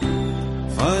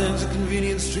 Finds a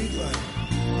convenient streetlight,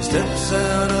 steps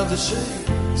out of the shade,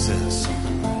 says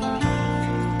something like,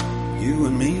 you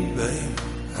and me, babe,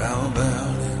 how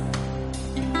about it?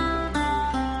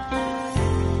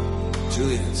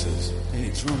 Juliet says, hey,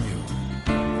 it's Romeo,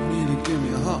 you need to give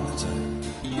me a heart attack.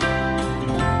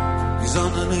 He's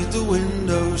underneath the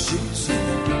window, she's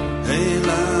singing, hey,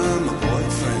 love, my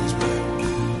boyfriend's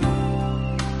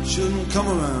back. Shouldn't come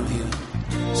around here,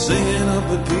 singing up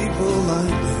at people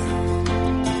like that.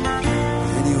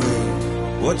 Anyway,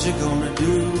 what you gonna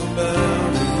do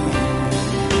about it?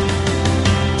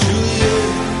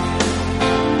 Juliet,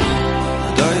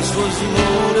 the dice was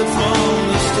loaded from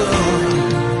the start,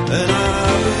 and I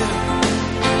bet,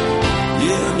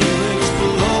 yeah, new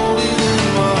exploded in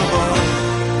my heart.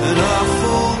 And I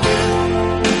forget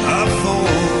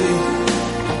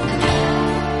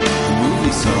the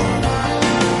movie song.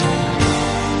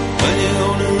 When you're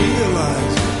gonna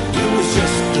realize it was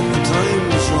just that the time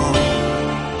was wrong.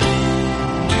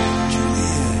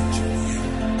 Juliet, Juliet.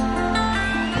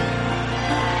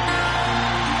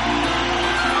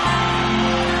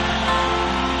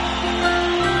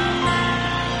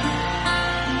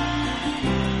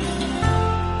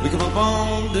 We come up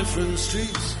on different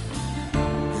streets.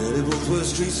 They both were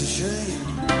streets of shame,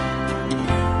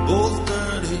 both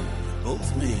dirty,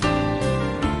 both mean,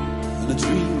 and the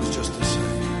dream was just the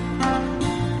same.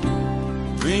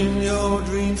 Dream your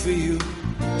dream for you,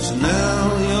 so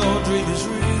now your dream is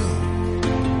real.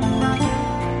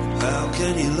 How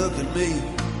can you look at me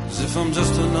as if I'm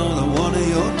just another one of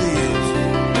your deals?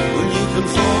 When you can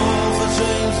fall for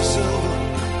chains of silver,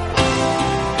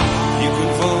 you can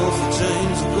fall for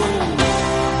chains of gold.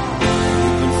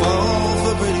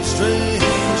 Pretty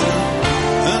stranger,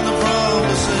 and the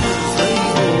promises they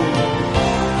hold.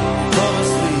 You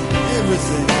promised me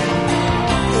everything,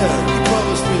 yeah, you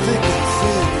promised me thick and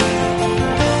thin.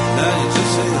 Now you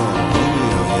just say, oh,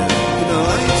 Romeo, yeah. You know, I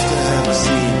used to have a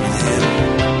scene with him.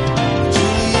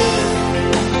 Juliet,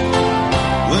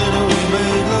 when we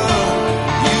made love,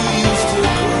 you used to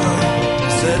cry.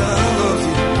 Said I love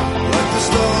you, like the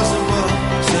stars above.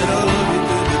 Said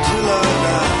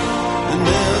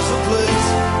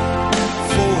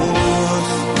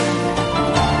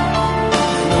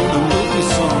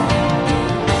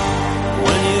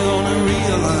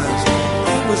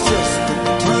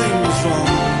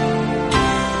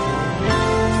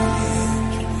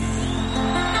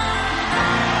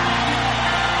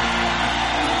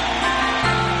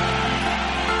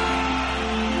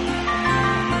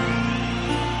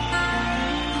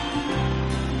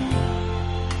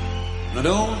I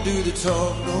don't do the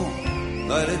talk, no,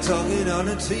 like they're talking on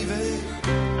the TV.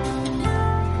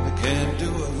 I can't do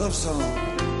a love song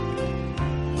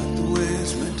like the way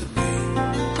it's meant to be.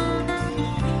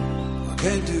 I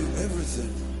can't do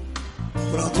everything,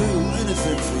 but I'll do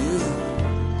anything for you.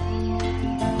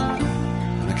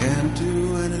 And I can't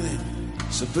do anything,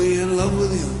 so be in love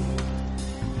with you.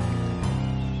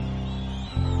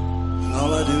 And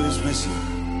all I do is miss you,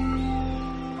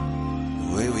 the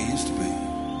way we used to be.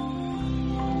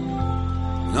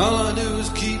 And all I do is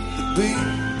keep the beat,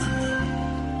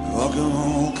 rock and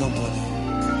roll company.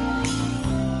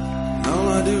 And all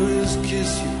I do is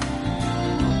kiss you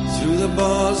through the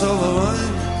bars of a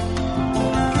line.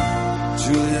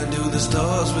 Julie, I do the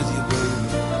stars with you, baby.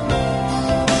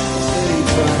 Stay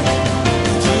fine.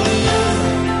 Julia,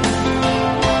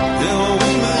 yeah, when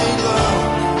we made love,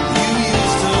 you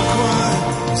used to cry.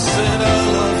 Said I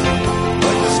love you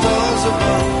like the stars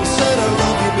above. Said I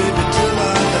love you, baby, till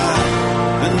I die.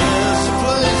 And there's a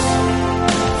place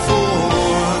for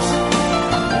us,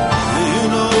 and you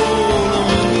know the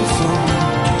movie song.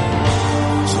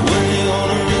 So when you're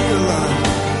gonna realize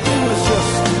it was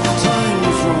just the time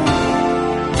was wrong.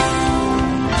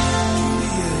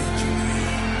 Juliet,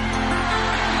 Juliet.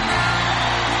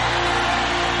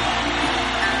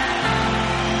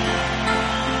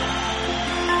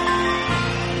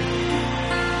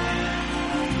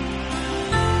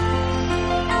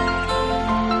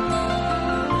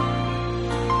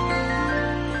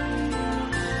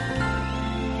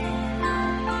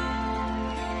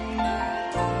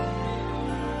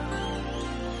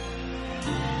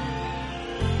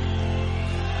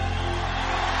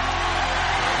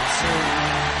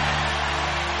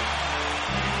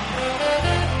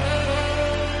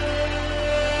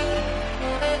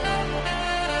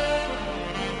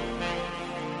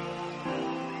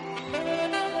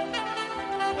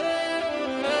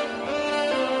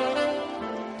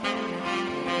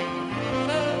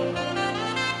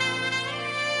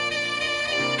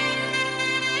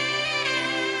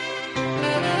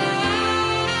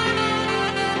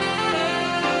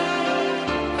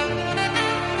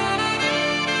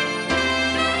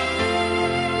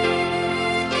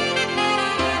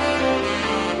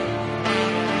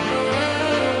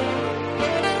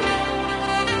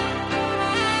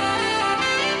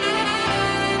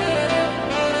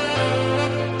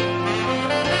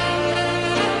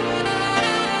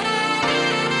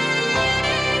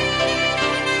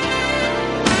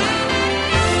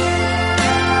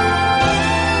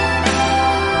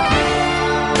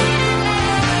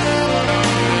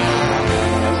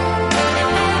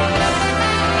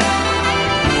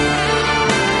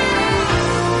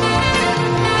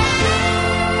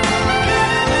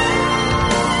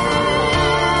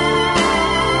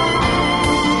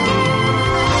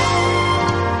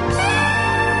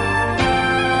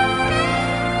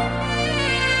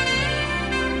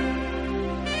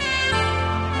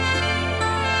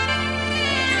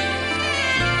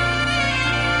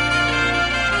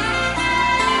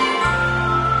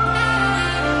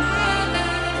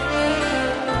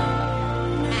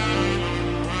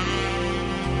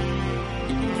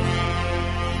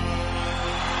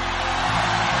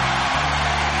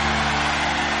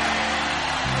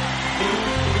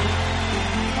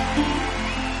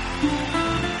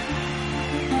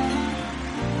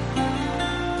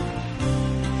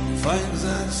 Finds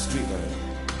that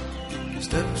streetlight,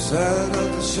 steps out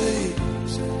of the shade,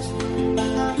 says,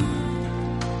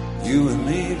 you and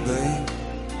me, babe,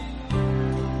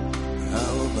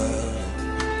 how about it?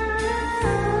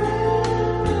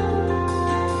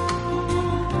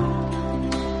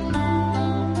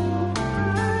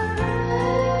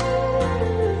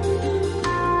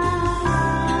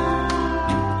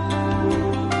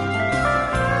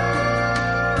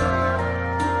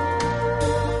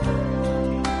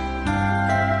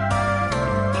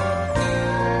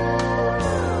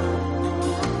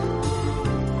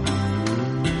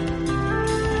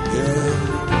 Yeah.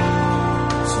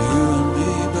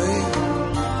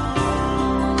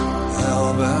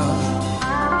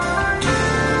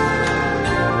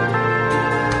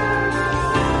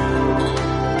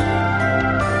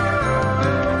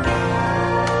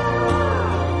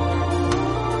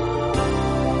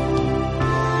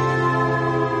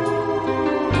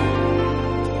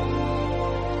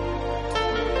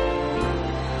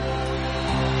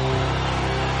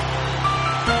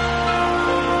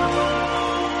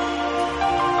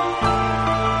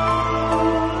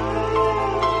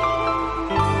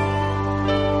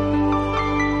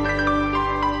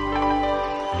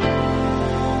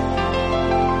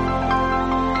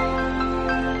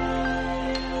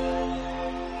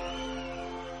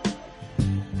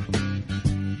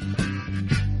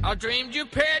 I dreamed you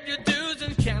paid your dues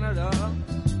in Canada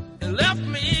and left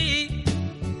me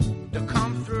to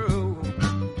come through.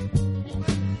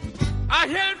 I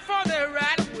headed for the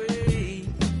right of way.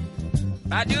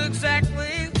 I knew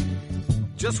exactly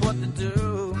just what to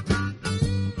do.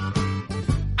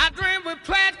 I dreamed we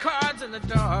played cards in the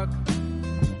dark,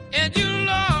 and you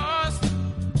lost,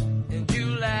 and you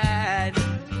lied.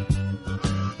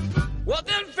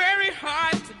 Wasn't very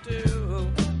hard to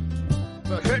do,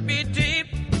 but hurt me deep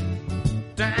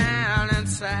down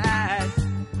inside.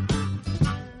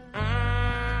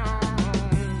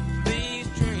 These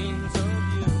dreams of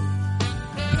you,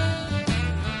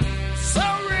 so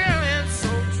real and so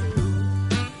true.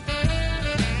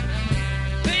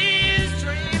 These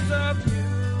dreams of you,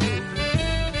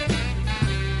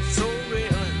 so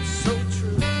real and so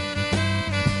true.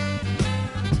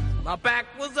 My back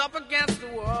was up against the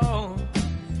wall,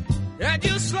 and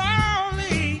you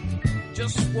slowly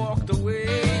just walked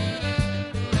away.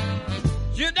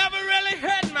 You never really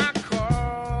heard my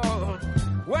call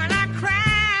when I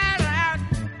cried out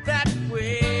that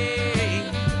way.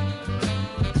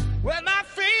 With my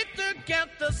feet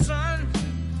against the sun,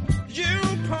 you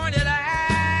pointed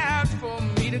out for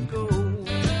me to go.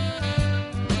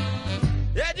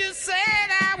 And you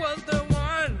said I was the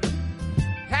one,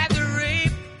 had to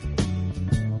reap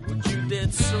what you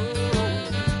did so.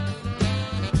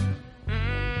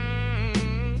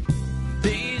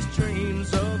 These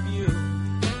dreams of you,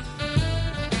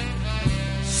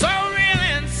 so real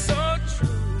and so true.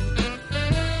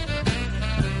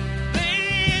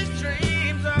 These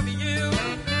dreams of you,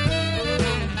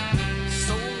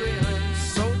 so real and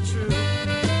so true.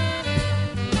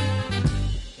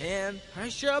 And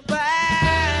hush your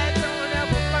back, don't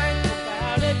ever think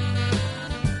about it.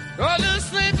 Go to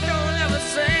sleep, don't ever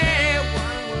say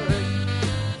one word.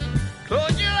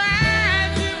 Close your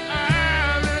eyes, you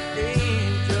are an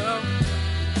angel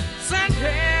sent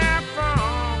here from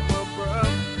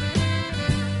above.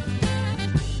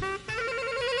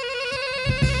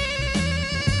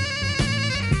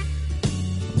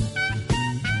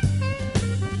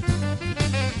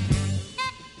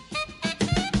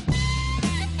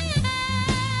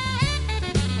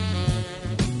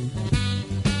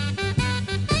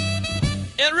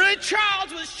 And Ray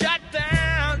Charles was shot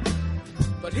down,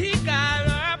 but he got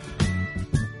up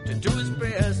to do his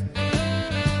best.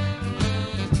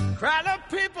 Crowd of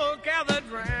people gathered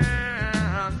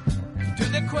round, and to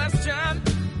the question,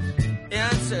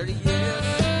 answered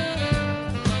yes.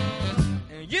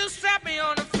 And you slapped me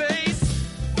on the face,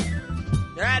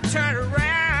 and I turned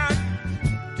around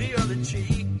the other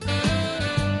cheek.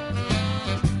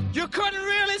 You couldn't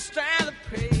really stand the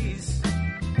pace,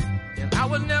 and I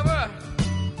would never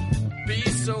be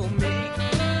so meek.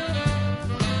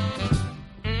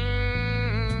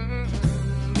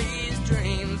 These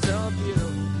dreams of you,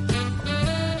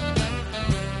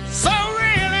 so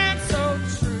real and so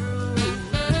true.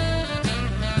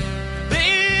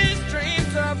 These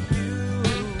dreams of you,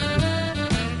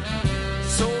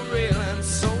 so real and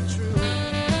so true.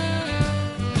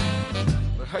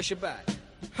 But hush your back,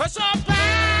 hush your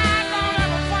back, don't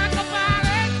ever think about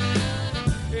it.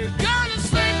 You gotta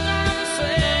sleep, don't ever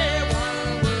say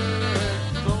one word.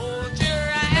 Close your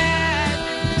eyes,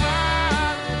 you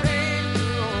are an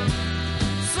angel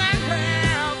sent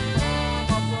here from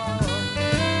above.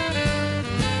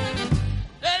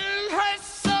 It hurts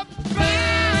so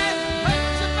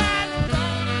bad,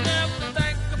 don't ever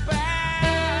think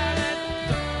about it.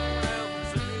 Don't ever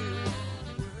say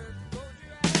one word. Close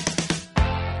your eyes.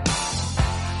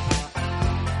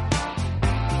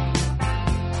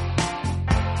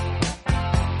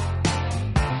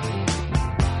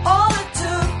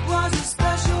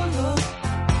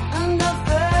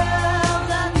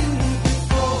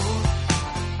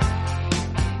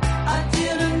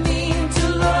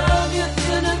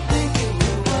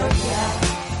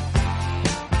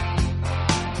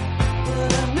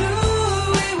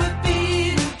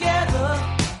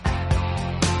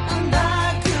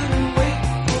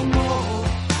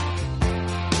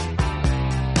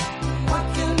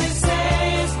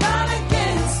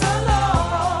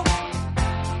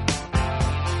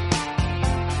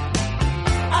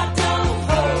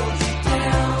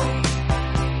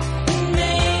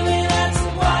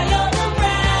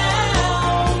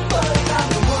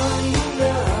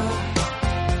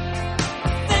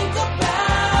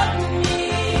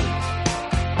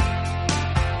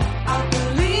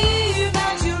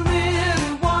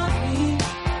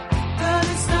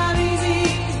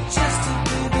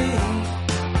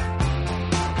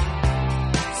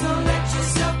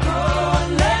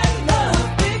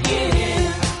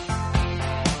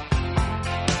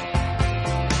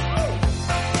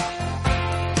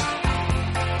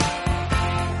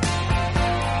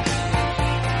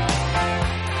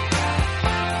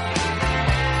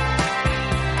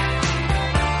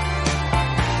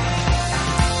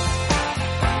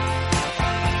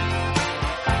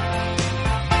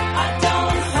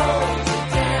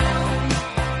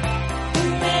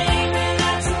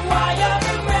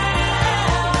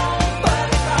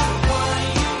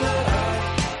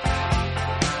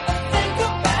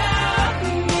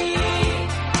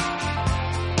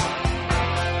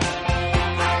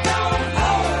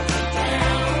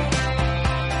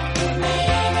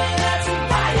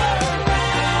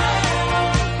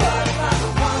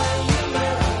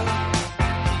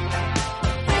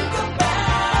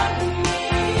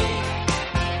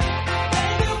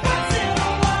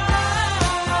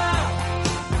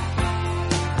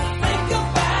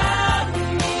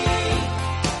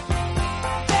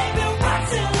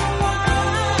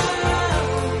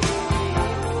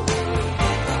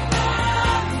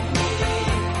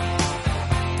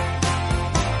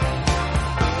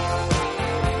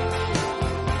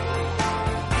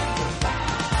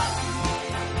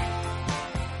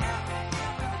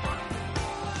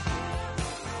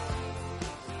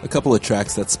 A couple of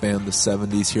tracks that span the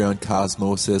 70s here on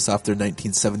Cosmosis. Off their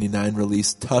 1979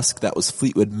 release Tusk, that was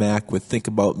Fleetwood Mac with Think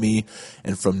About Me.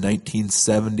 And from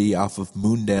 1970 off of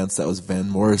Moondance, that was Van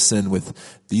Morrison with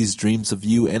These Dreams of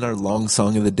You. And our long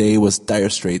song of the day was Dire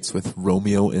Straits with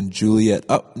Romeo and Juliet.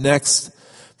 Up next,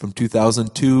 from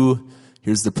 2002,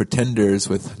 here's the Pretenders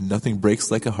with Nothing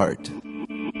Breaks Like a Heart. You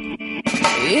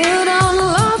don't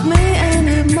love me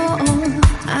anymore,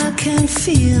 I can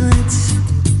feel it.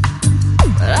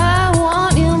 But I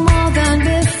want you more than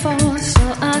before, so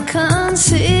I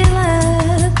conceal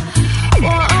it.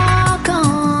 Walk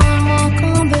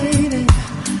on, baby,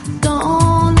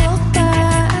 don't look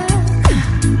back.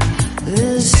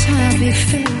 This happy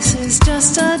face is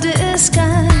just a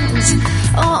disguise.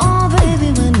 Oh,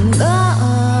 baby, when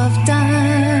love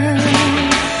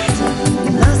dies,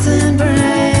 nothing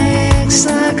breaks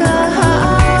like a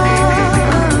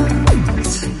heart.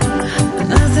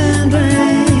 Nothing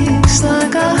breaks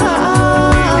like a heart.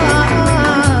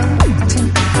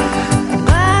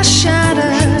 Glass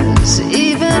shatters,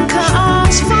 even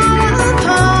cars fall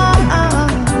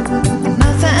apart.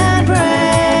 Nothing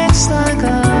breaks like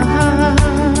a heart.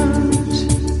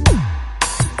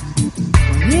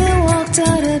 When you walked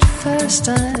out at first,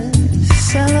 I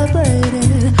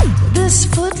celebrated. This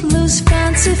footloose,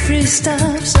 fancy-free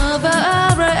stuff's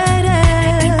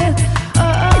overrated. Oh, I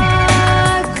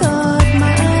got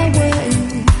my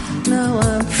way. Now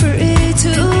I'm free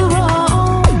to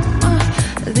roam.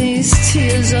 These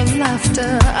tears of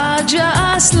laughter are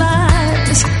just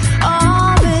lies.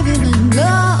 Oh, baby, when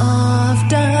love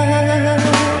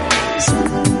dies,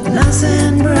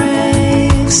 nothing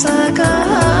breaks like a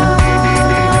heart.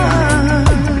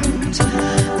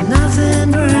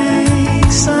 Nothing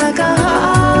breaks like a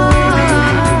heart.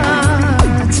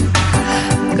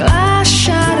 Glass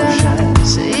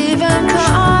shatters, even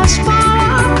cars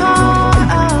fall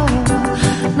apart.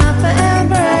 Nothing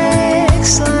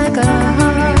breaks like a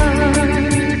heart.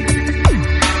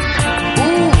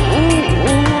 Ooh, ooh,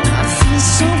 ooh, I feel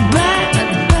so bad,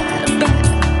 bad,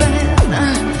 bad,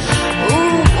 bad.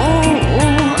 Ooh, ooh,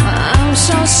 ooh, I'm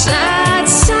so sad,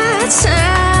 sad,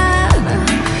 sad.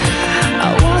 I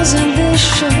wasn't this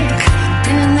shook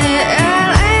in the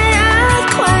LA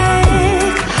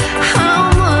earthquake. How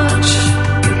much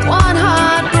one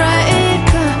heartbreak?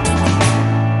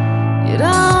 You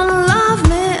don't love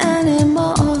me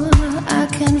anymore, I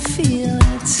can feel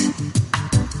it.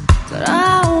 But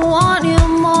I want you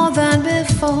more than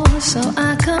before, so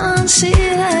I conceal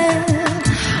it.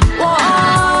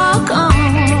 Walk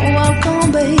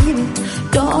on, baby,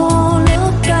 don't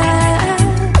look back.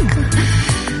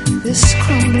 This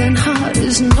crumbling heart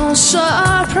is no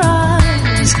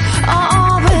surprise.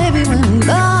 Oh, baby, when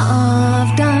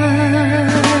love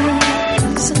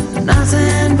dies,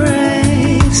 nothing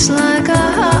breaks like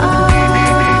a heart.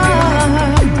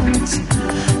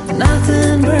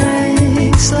 Nothing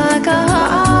breaks like a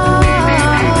heart.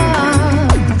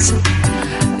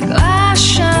 Glass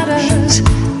shatters,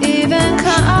 even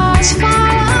cars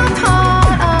fall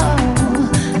apart. Oh,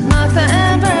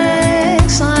 nothing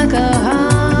breaks like a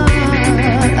heart.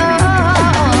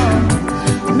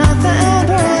 Nothing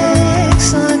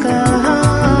breaks like a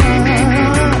heart.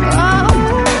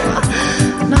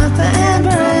 Nothing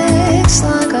breaks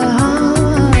like a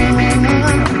heart.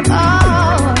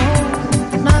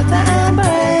 Nothing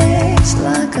breaks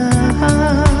like a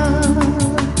heart.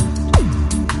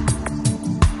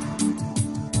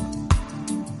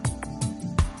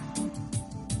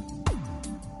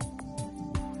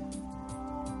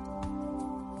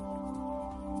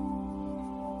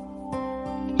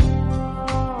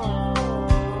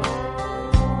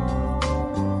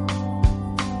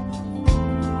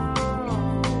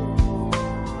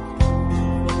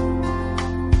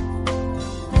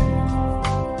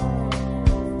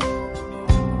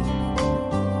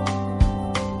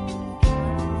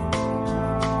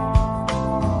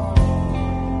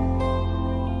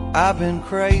 I've been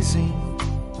crazy,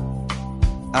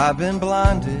 I've been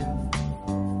blinded,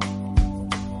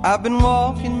 I've been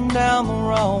walking down the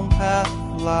wrong path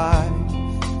of life.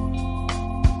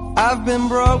 I've been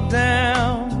broke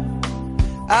down,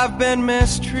 I've been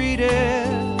mistreated.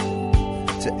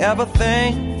 To ever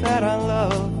think that our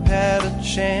love had a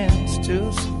chance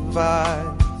to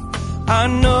survive. I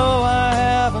know I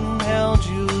haven't held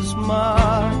you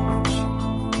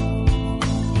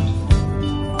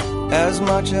as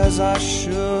much as I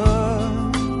should.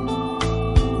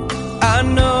 I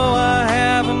know I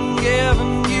haven't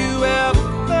given you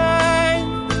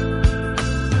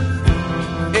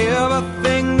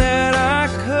everything that I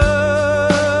could.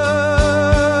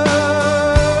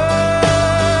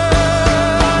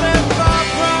 If I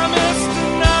promise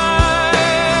tonight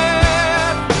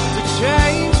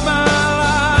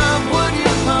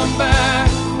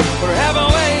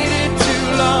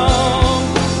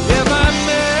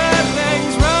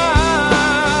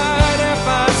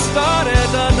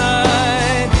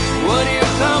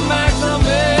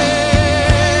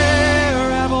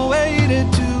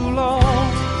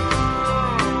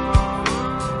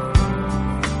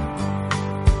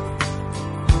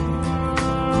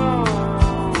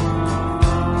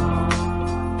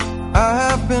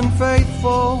been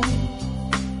faithful,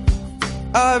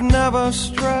 I've never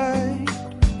strayed.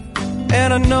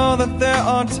 And I know that there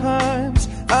are times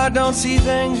I don't see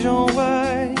things your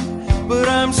way, but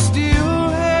I'm still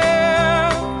here,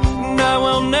 and I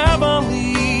will never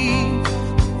leave.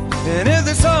 And if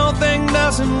this whole thing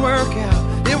doesn't work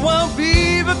out, it won't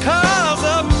be because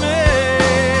of me.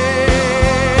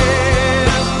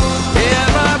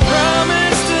 If I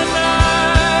promise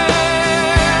tonight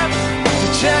to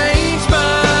change my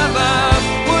life,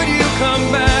 would you come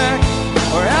back,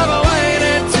 or have I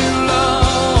waited too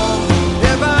long?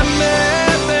 If I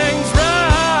made things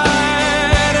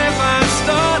right, if I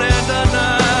started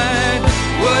tonight,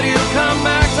 would you come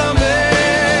back to me,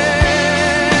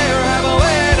 or have I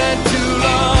waited too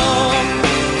long?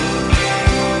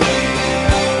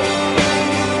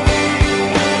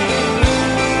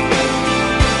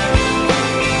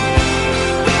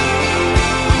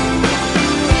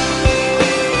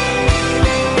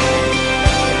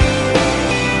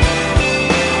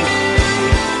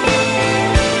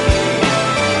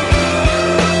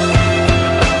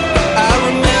 I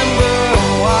remember a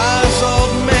wise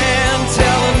old man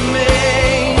telling me,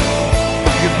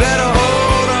 you better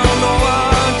hold on to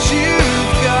what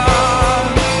you've got.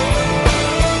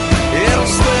 It'll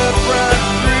slip right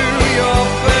through your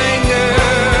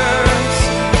fingers,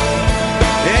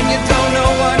 and you don't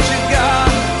know what you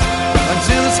got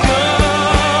until it's gone.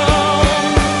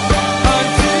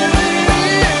 Until it's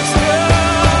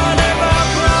gone. If I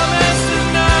promise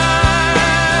tonight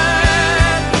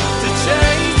to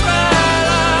change my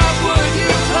life, would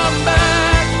you come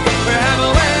back, or have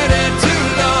I waited too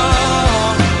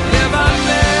long? If I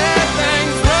made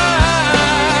things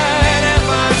right, if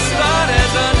I started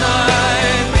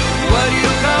tonight, would you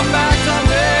come back to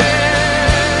me,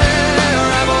 or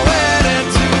have I waited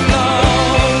too long?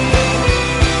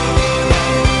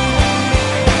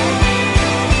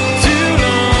 Too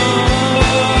long.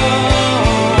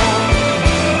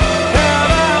 Have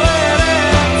I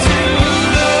waited too long? Too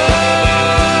long,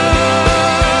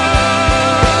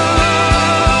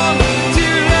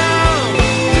 too long, too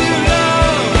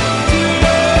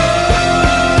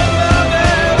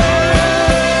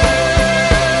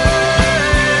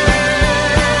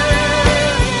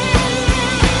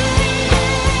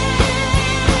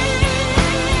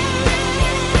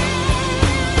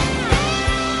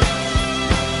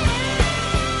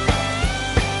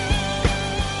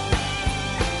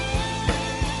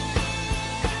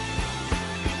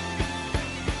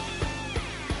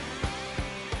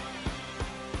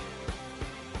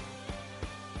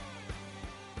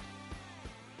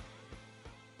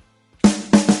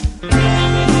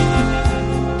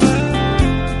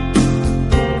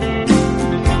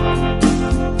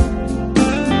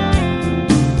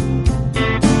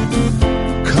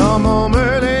Come home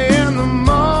early in the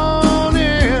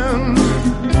morning,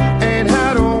 ain't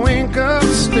had a wink of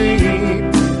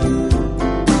sleep.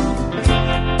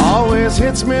 Always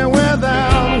hits me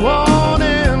without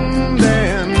warning,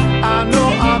 then I know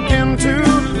I'm in too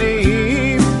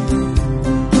deep.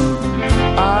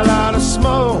 I light a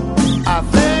smoke, I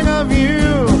think of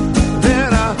you,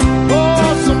 then I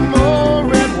pour some more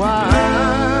red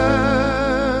wine.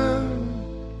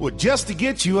 Well, just to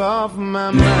get you off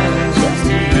my mind. Just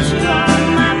to get you off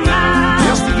my mind.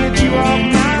 Just to get you off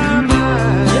my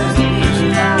mind. Just to get you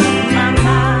off my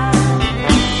mind.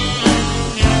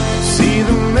 See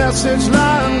the message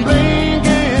line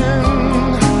blinking,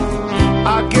 I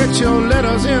get your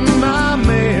letters in my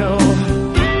mail.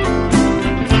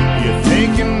 You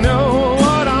think you know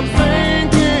what I'm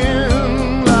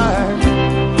thinking, like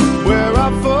we're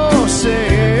up for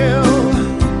sale.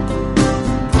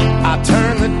 I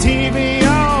turn the TV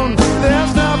on,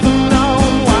 there's nothing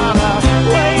on, while I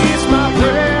waste my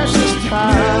precious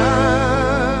time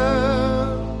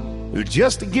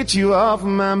just to get you off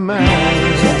my mind.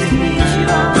 Just to get you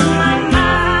off my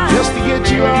mind. Just to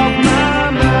get you off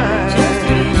my mind. Just to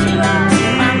get you off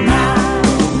my mind.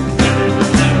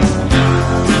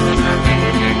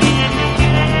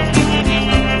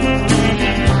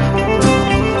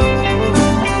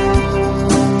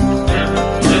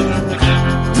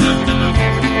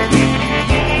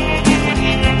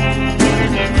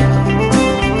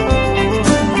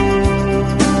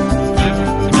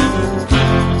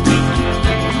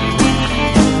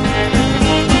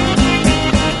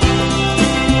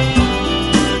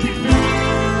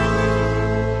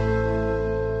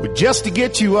 Just to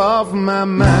get you off my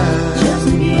mind. Just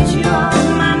to get you off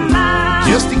my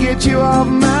mind. Just to get you off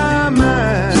my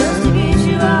mind. Just to get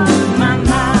you off my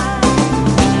mind.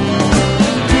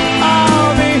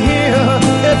 I'll be here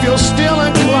if you're still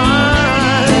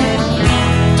inclined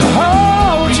to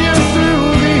hold you through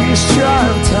these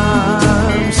trying times.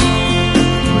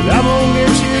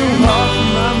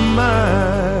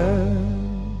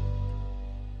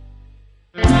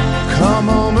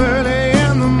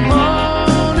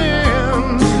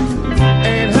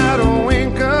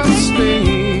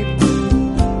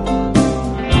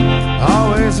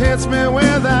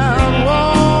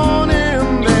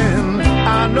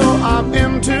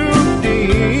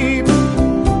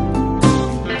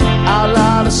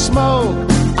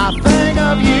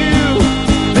 you,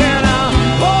 then I'll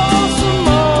pour some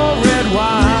more red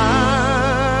wine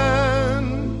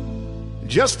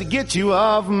just to get you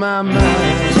off my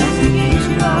mind. Just to get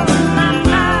you off my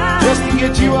mind. Just to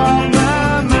get you off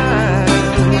my mind.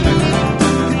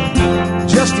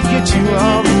 Just to get you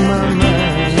off my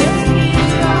mind.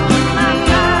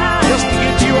 Just to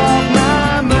get you off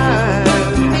my mind.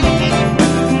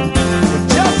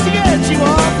 Just to get you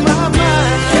off my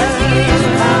mind. Just to get you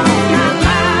off my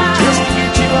mind. Just to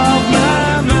get you off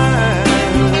my mind.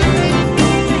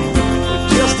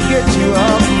 Just to get you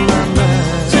off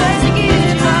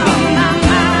my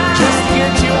mind. Just to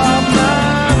get you off my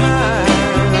mind.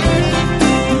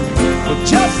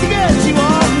 Just to get you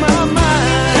off my mind.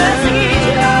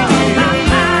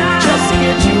 Just to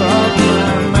get you off my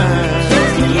mind.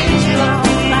 Just to get you off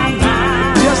my mind.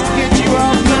 Just to get you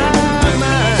off my mind.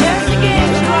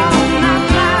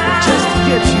 Just to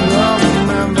get you off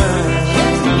my mind.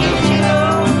 Just to get you off my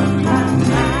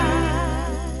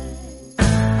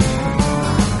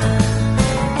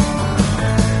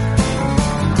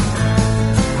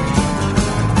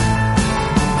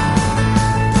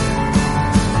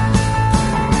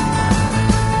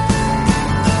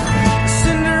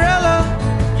Cinderella,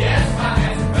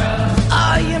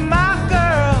 are you my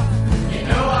girl? You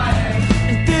know I am.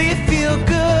 And do you feel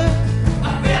good?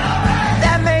 I feel alright.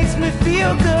 That makes me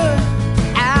feel good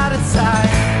out of sight.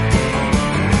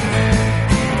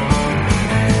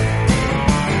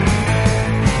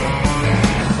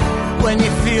 When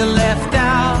you feel left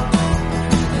out,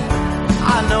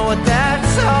 I know what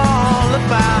that's all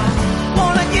about.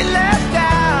 Wanna get left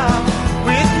out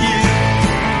with you.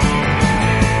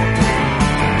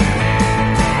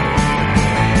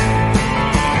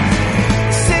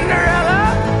 Cinderella,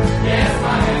 yes,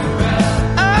 my Cinderella.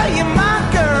 Are you my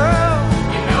girl?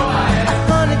 You know I am.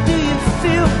 Honey, do you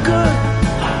feel good?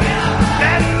 I feel alright.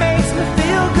 That makes me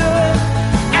feel good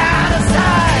out of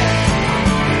sight.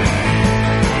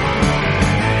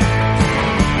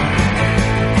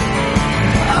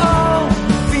 Oh,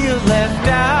 feel left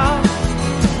out.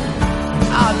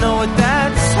 I know what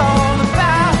that's all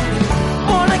about.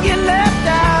 Wanna get left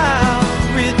out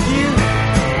with you.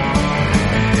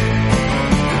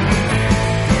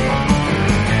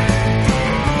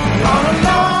 On a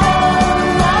long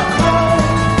walk home,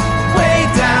 way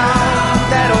down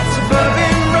that old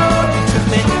suburban road, you took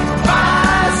me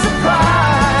by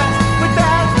surprise with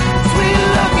that sweet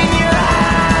look in your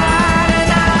eye,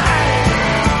 and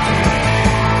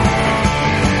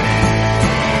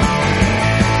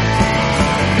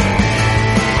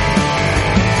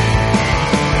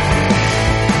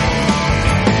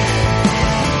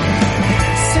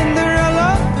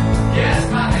Cinderella, yes,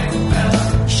 my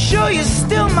Cinderella. Sure you're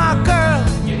still my girl.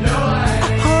 You know I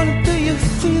am. Honey, do you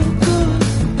feel good?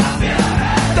 I feel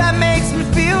alright. That makes me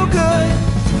feel good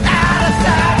out of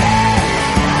sight.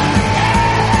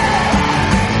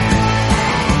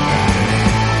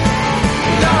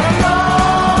 On a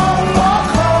long walk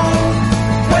home,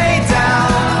 way down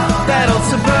that old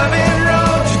suburban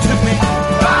road, you took me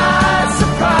by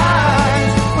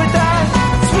surprise with that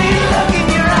sweet look in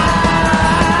your eye,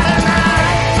 and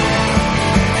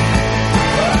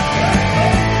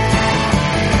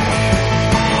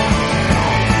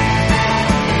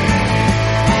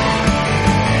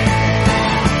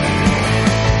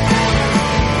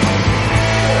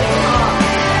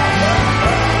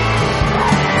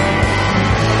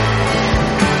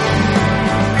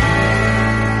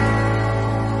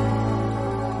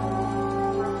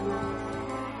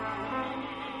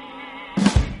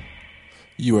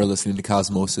You are listening to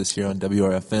Cosmosis here on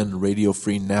WRFN, Radio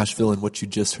Free Nashville, and what you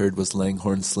just heard was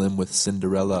Langhorne Slim with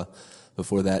Cinderella.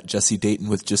 Before that, Jesse Dayton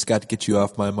with Just Got to Get You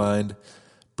Off My Mind,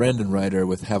 Brandon Ryder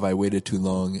with Have I Waited Too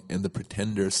Long, and The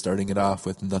Pretenders starting it off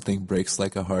with Nothing Breaks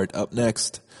Like a Heart. Up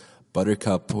next,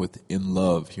 Buttercup with In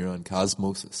Love here on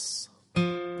Cosmosis.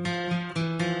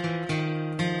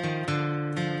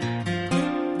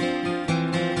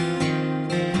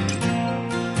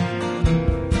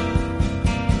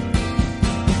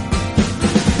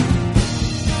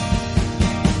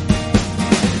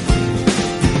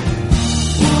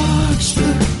 Watch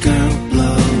the girl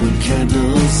blowing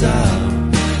candles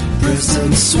out. Press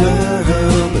and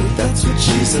swirl, but that's what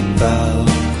she's about.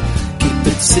 Keep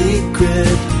it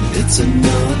secret, it's a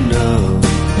no-no.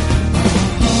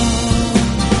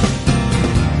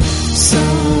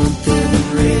 Something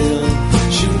real,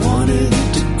 she wanted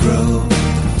to grow.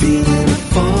 Feeling it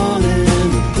falling,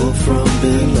 a pull from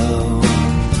below.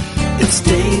 It's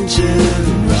dangerous.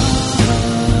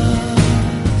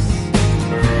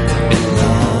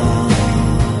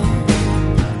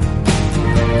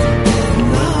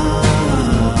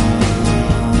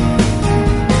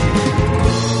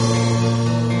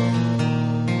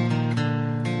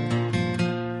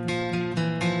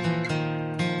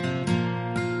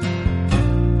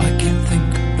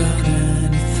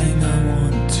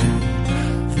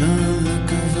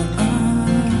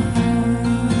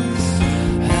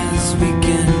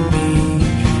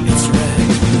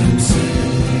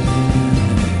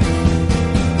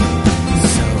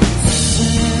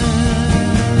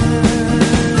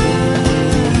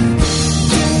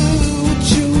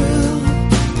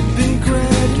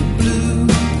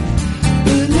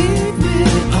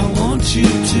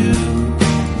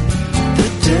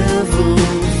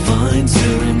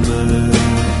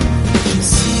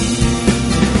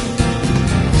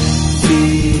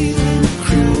 feeling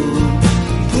cruel,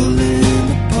 pulling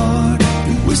apart.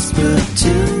 You whisper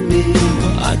to me,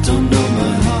 well, I don't know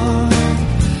my heart.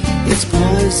 It's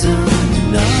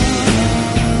poison now.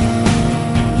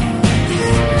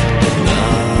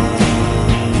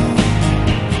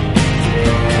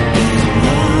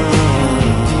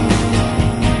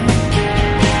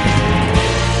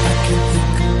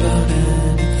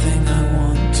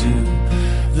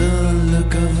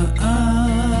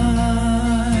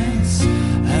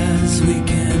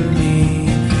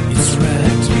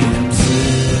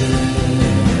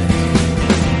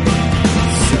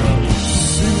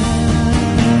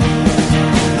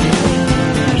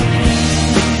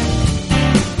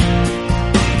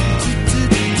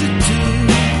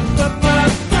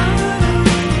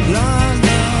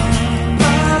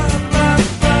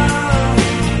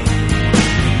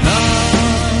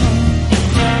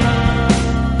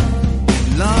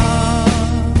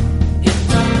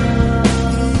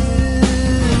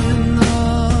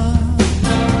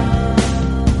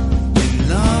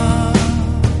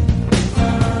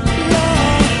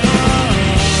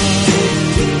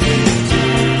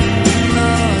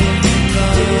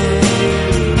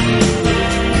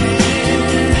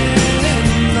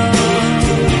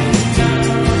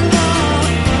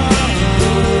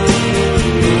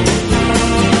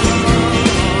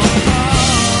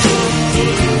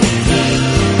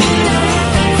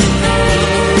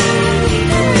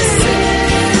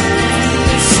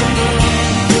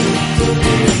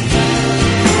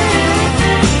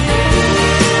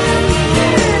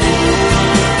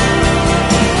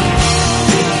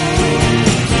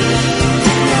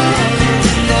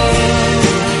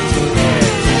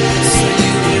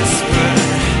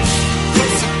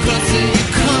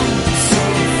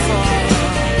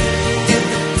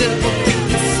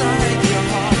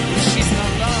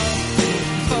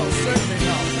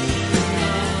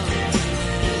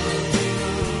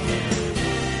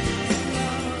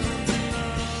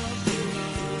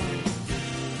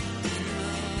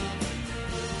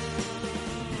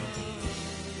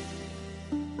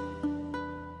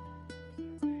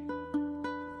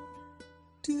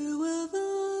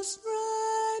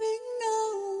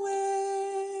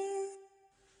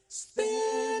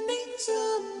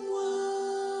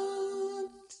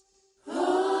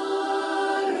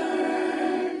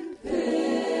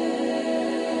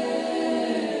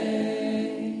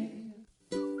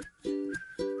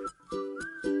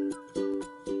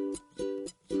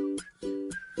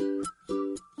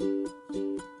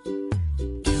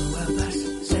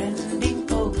 Sending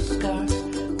postcards,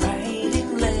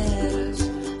 writing letters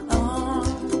on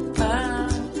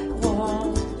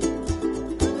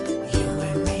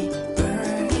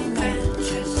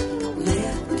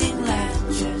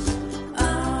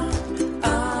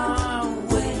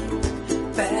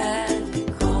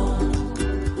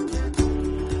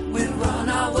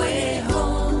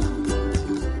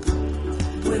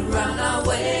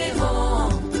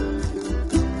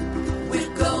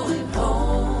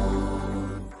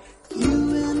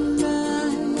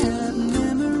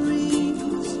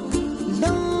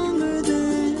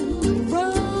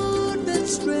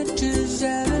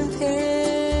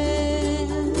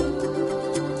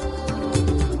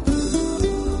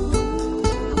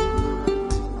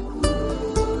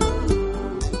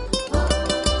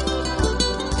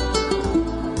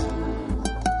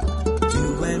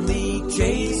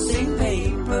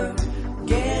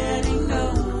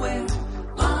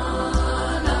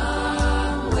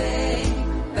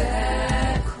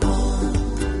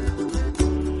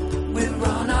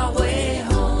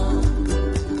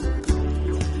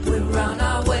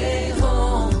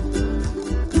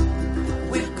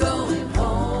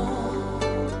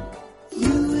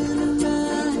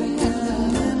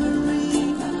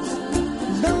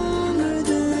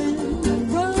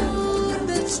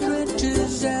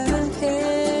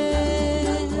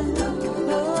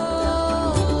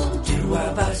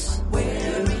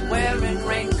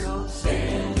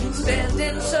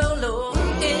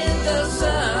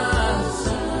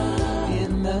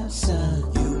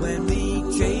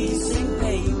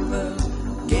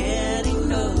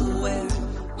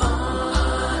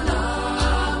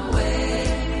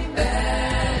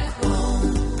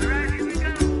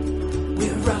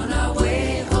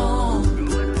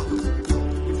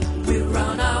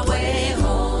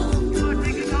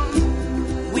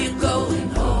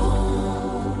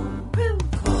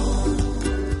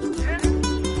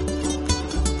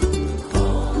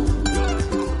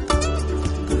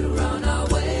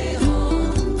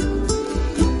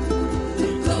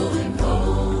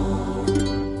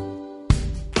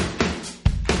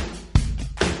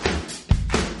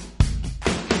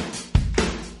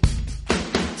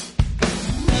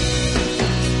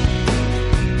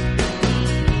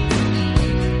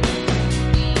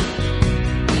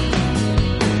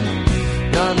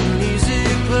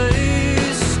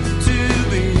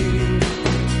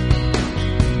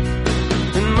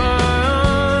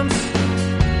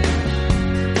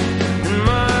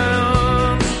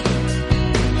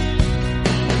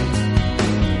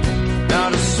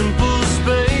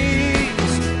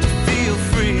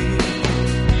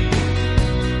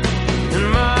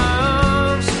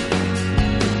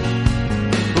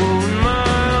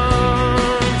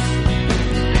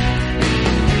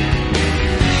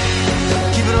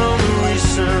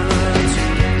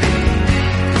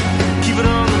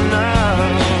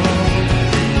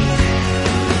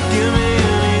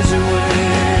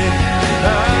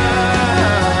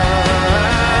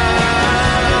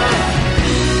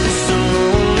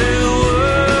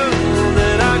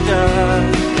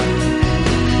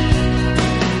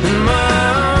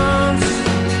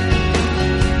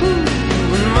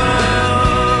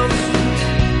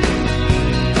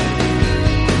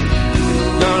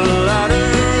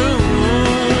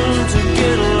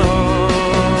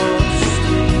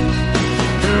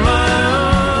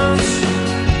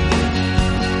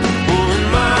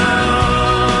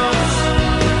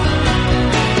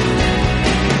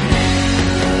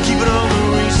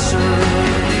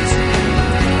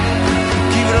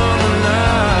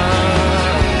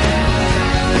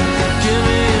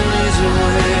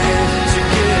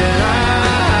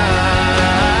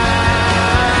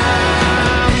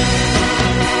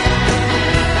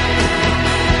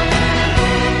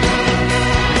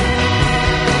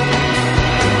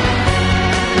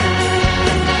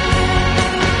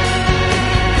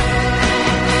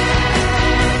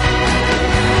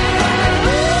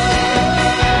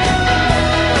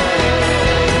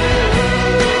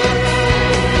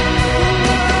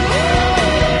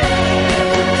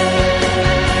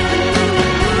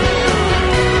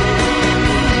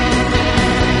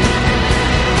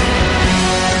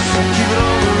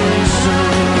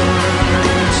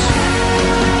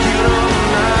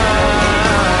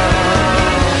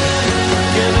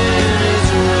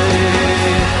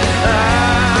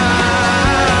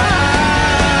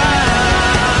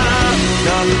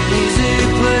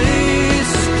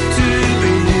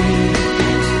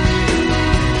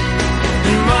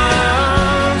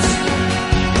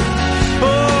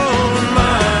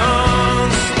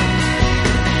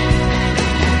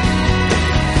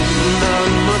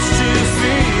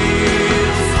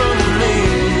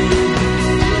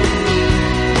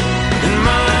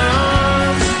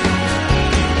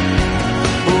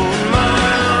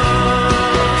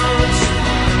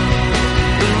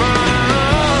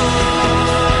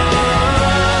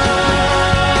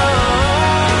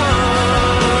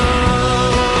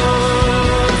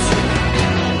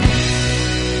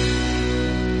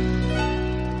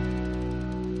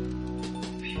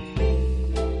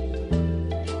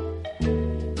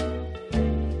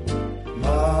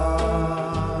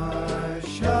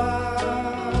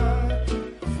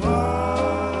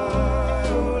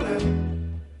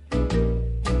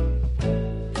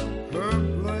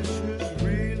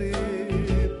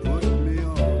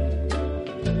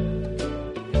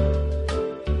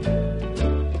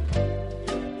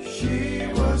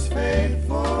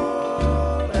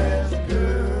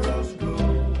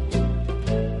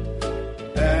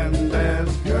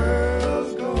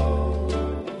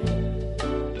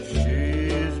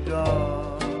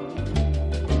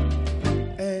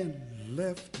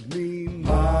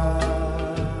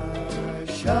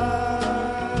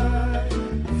shy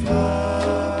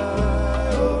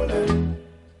violet.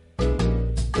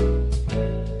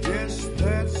 Guess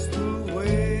that's the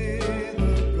way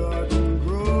the garden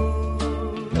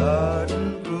grows. Garden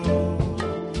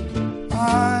grows.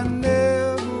 I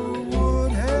never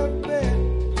would have bet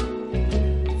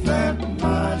that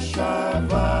my shy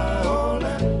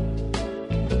violet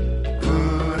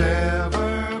could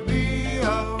ever be a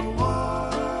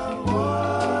wild,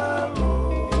 wild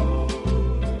rose.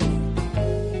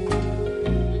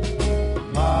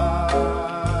 My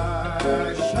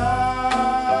shy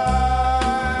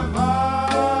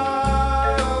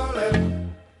violet,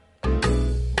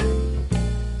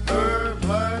 her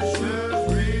blushes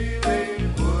really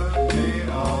put me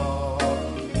on.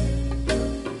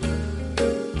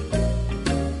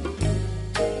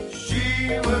 She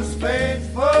was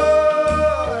faithful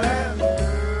as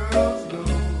girls go,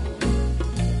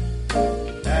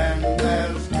 and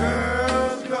as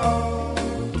girls go,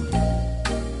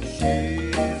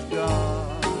 she's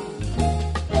gone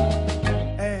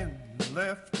and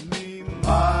left me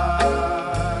my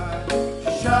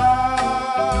shy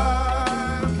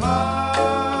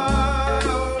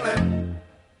violet.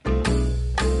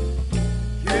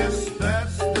 Yes,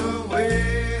 that's the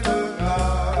way the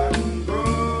garden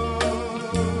grows.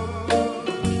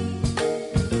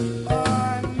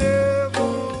 I never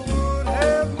would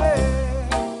have bet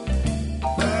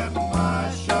that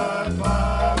my shy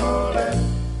violet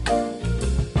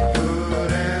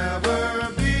could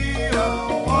ever be a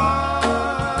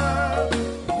wild,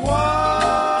 wild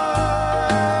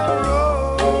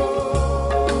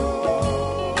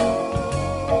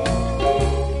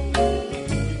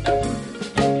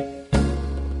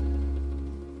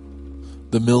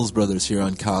The Mills Brothers here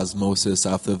on Cosmosis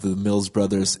off of the Mills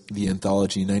Brothers, the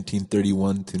anthology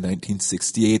 1931 to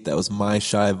 1968. That was My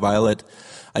Shy Violet.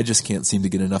 I just can't seem to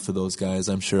get enough of those guys.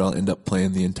 I'm sure I'll end up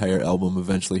playing the entire album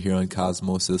eventually here on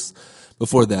Cosmosis.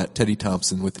 Before that, Teddy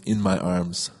Thompson with In My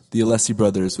Arms. The Alessi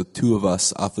Brothers with Two of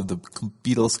Us off of the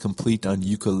Beatles Complete on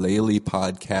Ukulele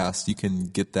podcast. You can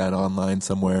get that online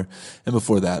somewhere. And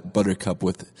before that, Buttercup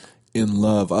with In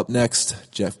Love. Up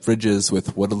next, Jeff Bridges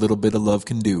with What a Little Bit of Love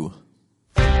Can Do.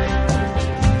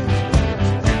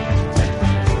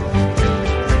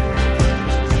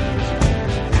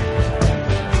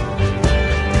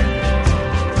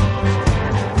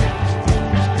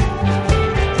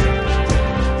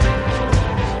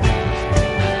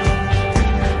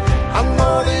 I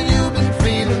know that you've been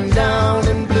feeling down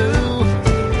and blue.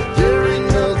 There ain't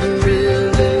nothing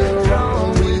really wrong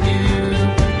with you.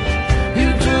 You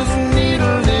just need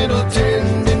a little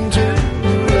tending to.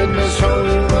 Let me show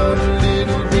you what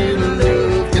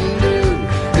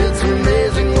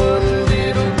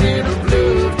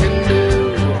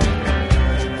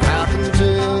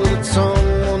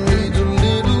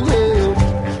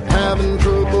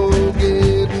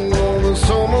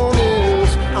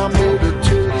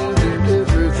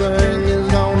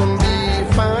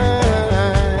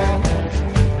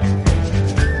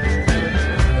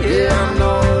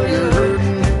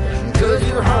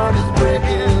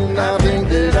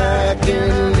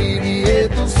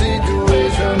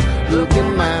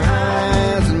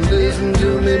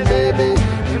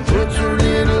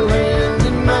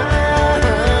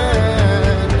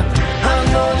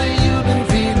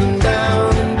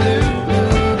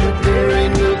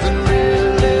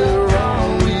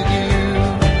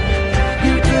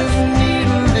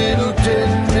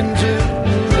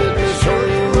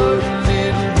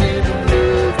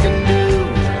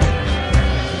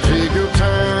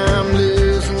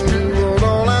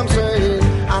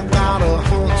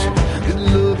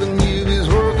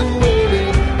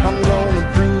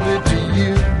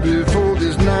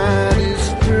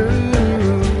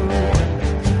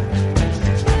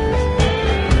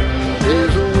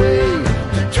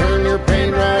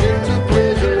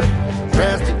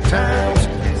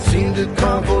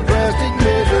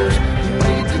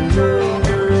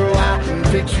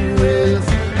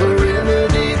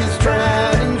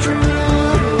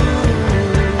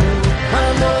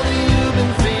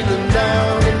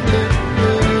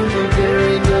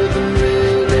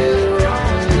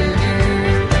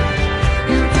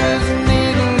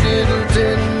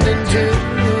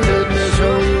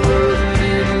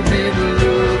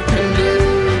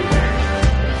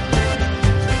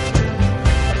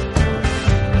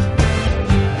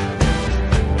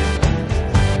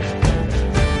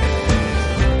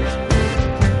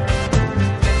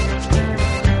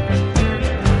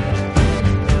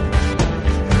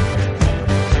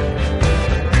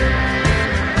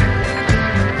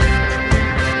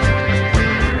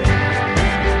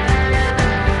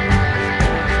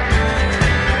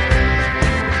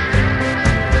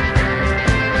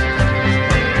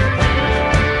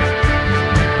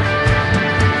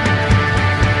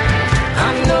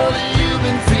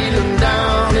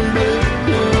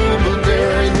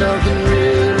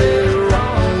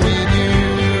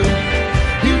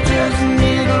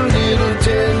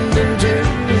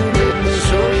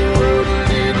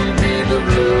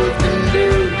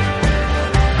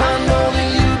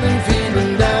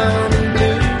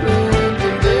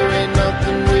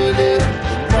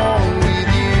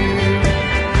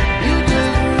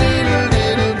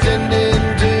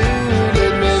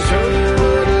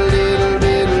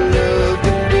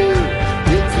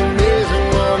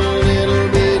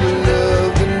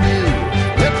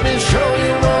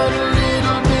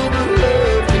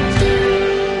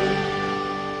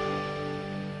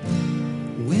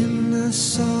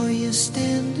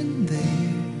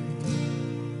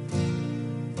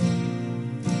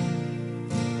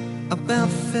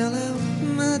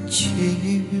my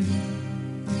chair.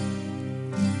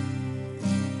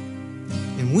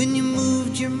 And when you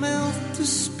moved your mouth to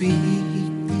speak,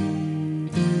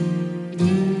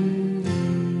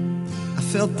 I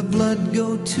felt the blood go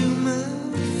to my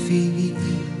feet.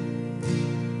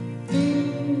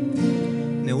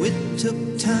 Now it took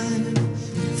time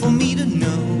for me to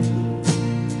know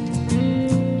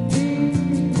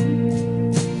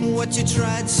what you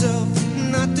tried so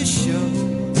not to show.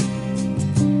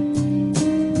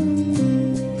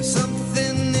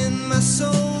 Something in my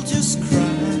soul just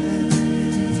cried.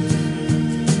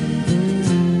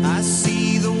 I see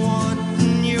the want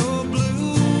in your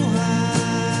blue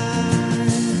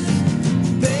eyes.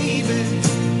 Baby,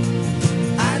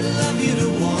 I'd love you to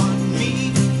want me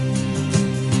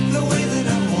the way that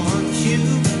I want you,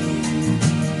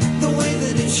 the way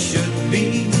that it should be.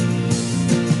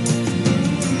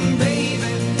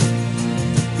 Baby,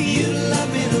 you'd love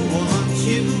me to want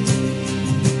you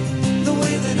the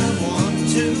way that I want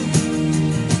to,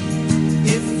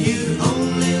 if you'd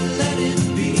only let it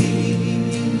be.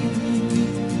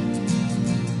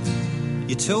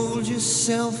 You told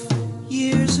yourself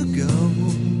years ago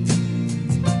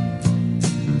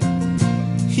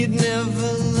you'd never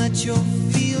let your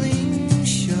feelings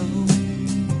show.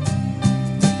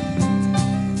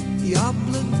 The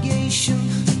obligation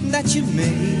that you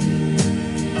made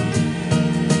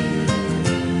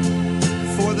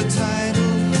for the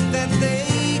title that they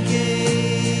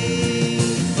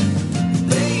gave.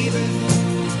 Baby,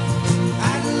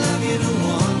 I'd love you to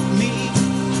want me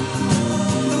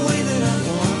the way that I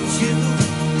want you,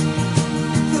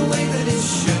 the way that it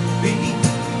should be.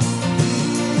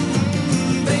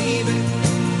 Baby,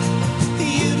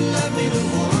 you'd love me to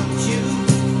want you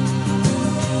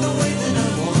the way that I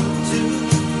want to,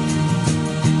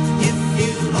 if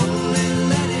you'd only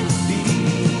let it be.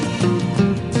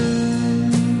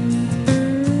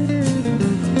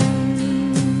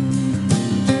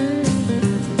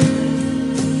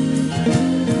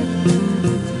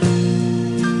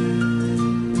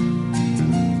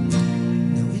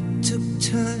 Now it took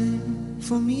time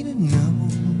for me to know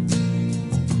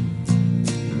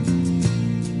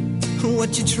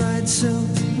what you tried so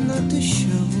not to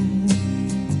show.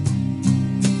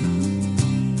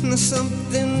 Now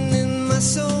something in my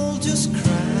soul just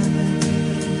cried.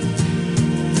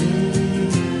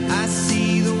 I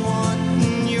see the want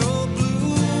in your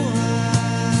blue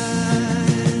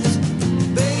eyes.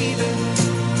 Baby,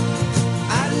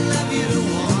 I'd love you to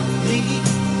want me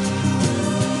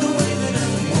the way that I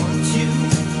want you,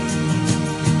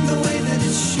 the way that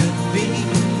it should be.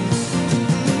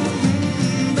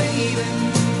 Baby,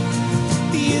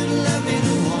 you'd love me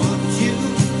to want you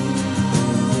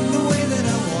the way that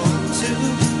I want to,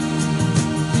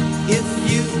 if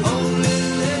you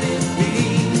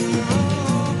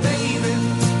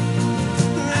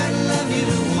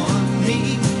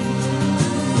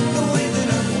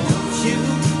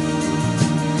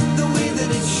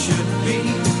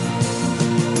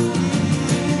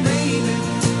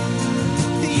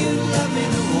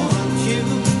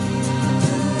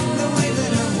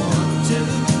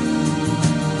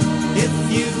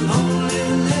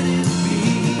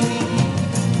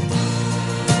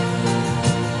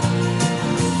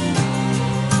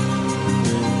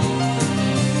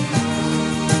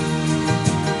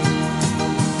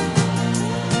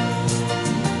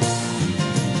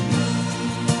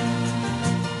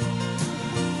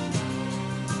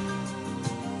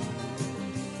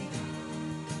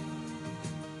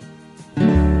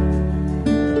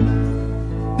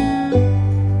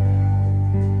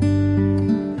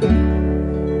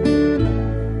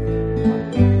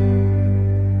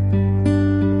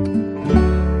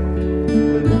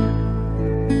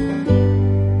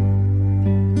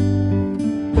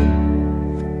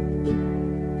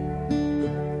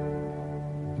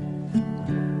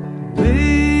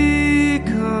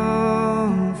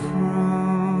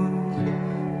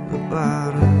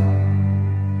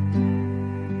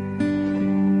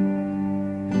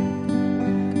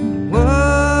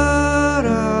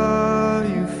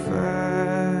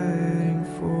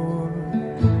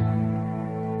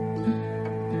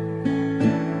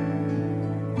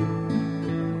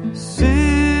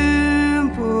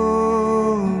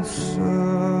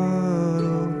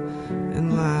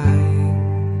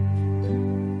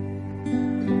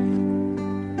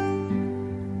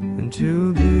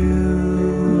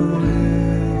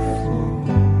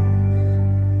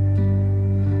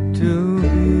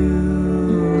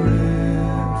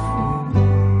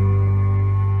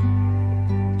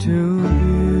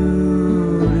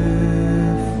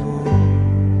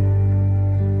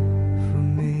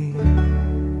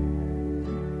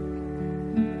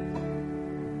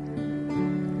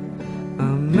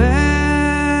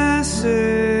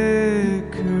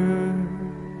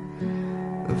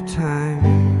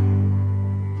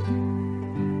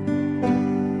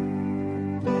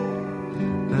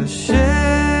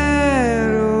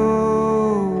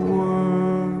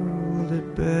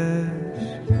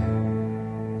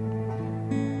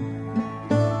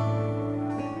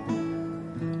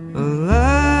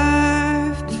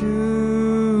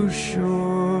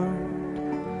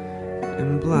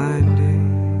blinding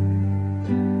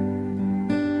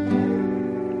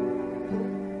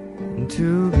and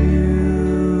too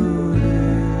beautiful,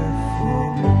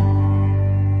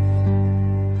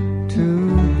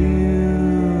 too beautiful,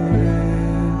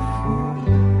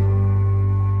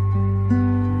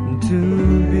 and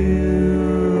too beautiful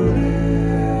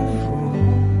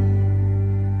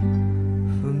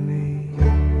for me.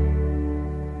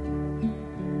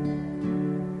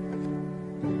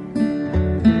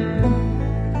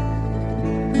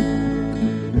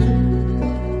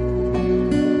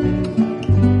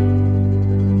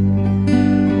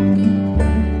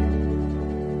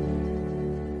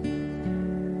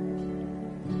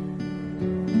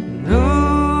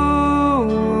 No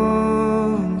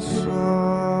one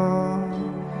saw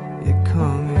it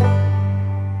coming,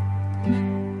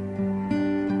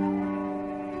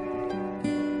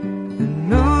 and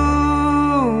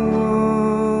no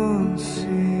one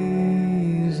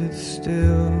sees it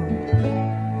still.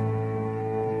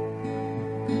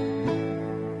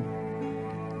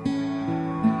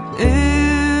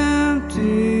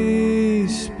 Empty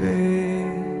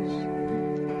space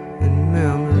and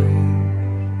memory,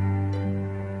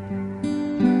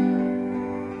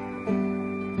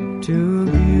 too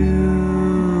beautiful,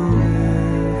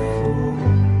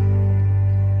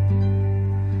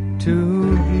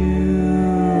 too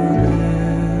beautiful,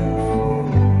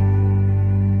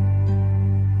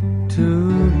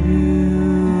 too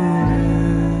beautiful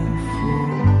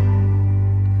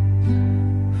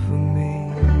for me.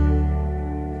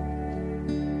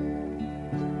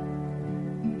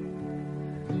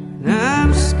 And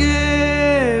I'm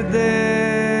scared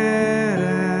that I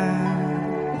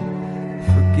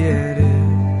forget it.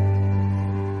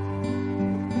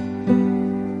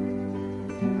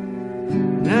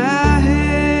 And I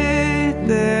hate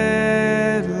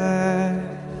that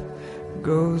life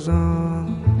goes on.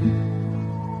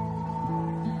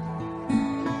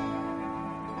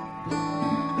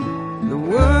 The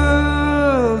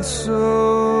world's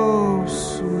so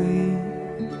sweet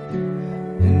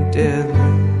and deadly,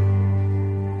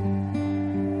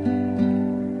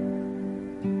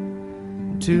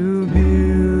 too beautiful,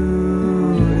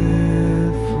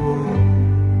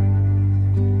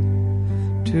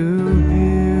 too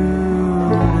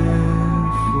beautiful,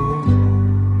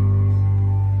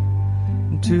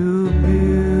 too beautiful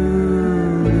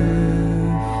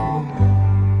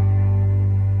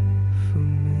for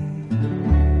me.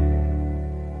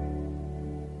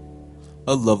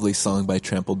 A lovely song by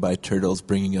Trampled by Turtles,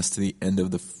 bringing us to the end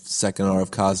of the second hour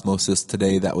of Cosmosis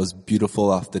today. That was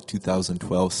Beautiful off the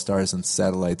 2012 Stars and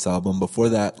Satellites album. Before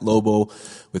that, Lobo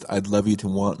with I'd Love You to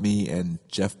Want Me, and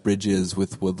Jeff Bridges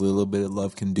with What a Little Bit of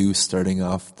Love Can Do, starting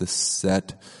off the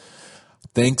set.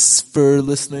 Thanks for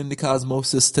listening to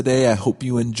Cosmosis today. I hope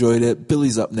you enjoyed it.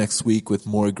 Billy's up next week with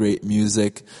more great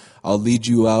music. I'll lead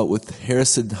you out with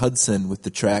Harrison Hudson with the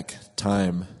track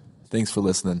Time. Thanks for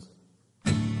listening.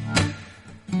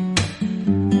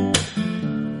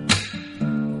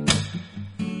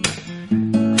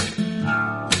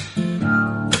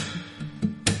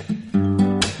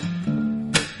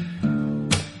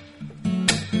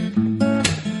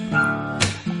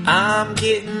 I'm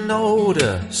getting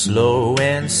older, slow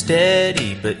and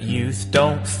steady, but youth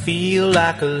don't feel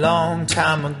like a long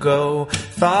time ago.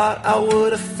 Thought I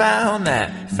would have found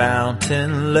that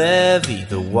fountain levee,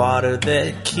 the water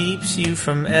that keeps you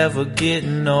from ever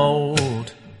getting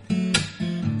old.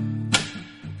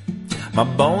 My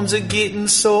bones are getting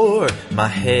sore, my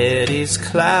head is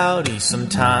cloudy,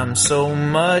 sometimes so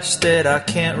much that I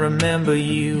can't remember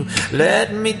you.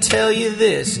 Let me tell you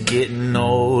this, getting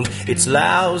old, it's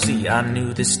lousy. I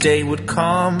knew this day would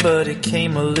come, but it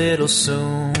came a little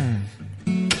soon.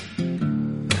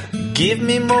 Give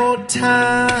me more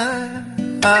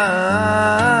time,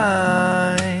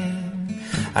 I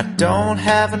don't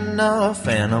have enough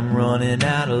and I'm running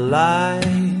out of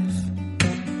life.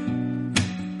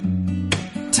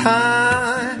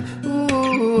 Time,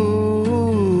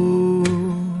 ooh,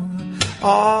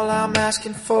 all I'm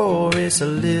asking for is a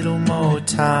little more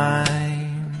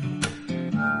time.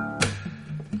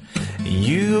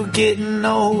 You getting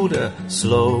older,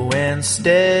 slow and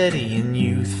steady, and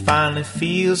youth finally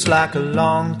feels like a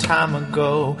long time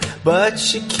ago.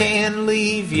 But you can't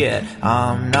leave yet,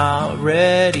 I'm not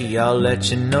ready. I'll let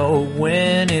you know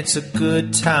when it's a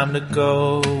good time to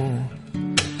go.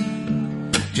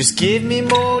 Just give me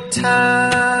more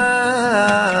time,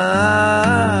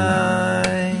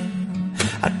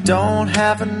 I don't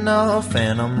have enough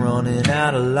and I'm running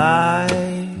out of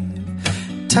life.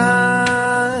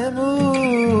 Time,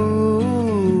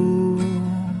 ooh,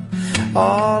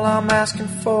 all I'm asking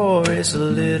for is a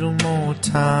little more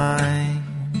time.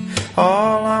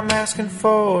 asking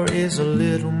for is a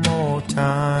little more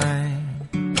time.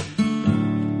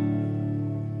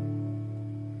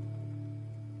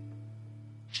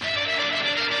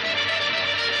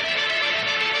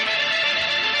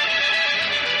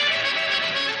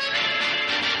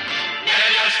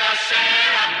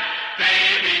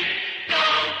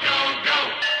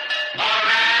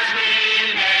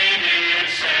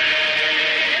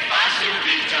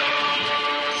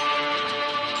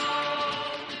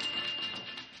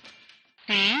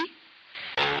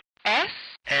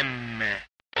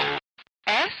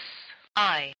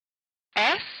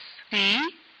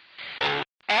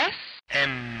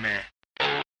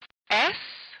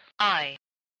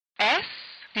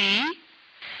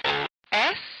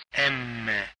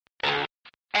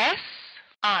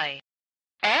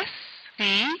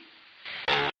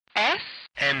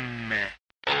 M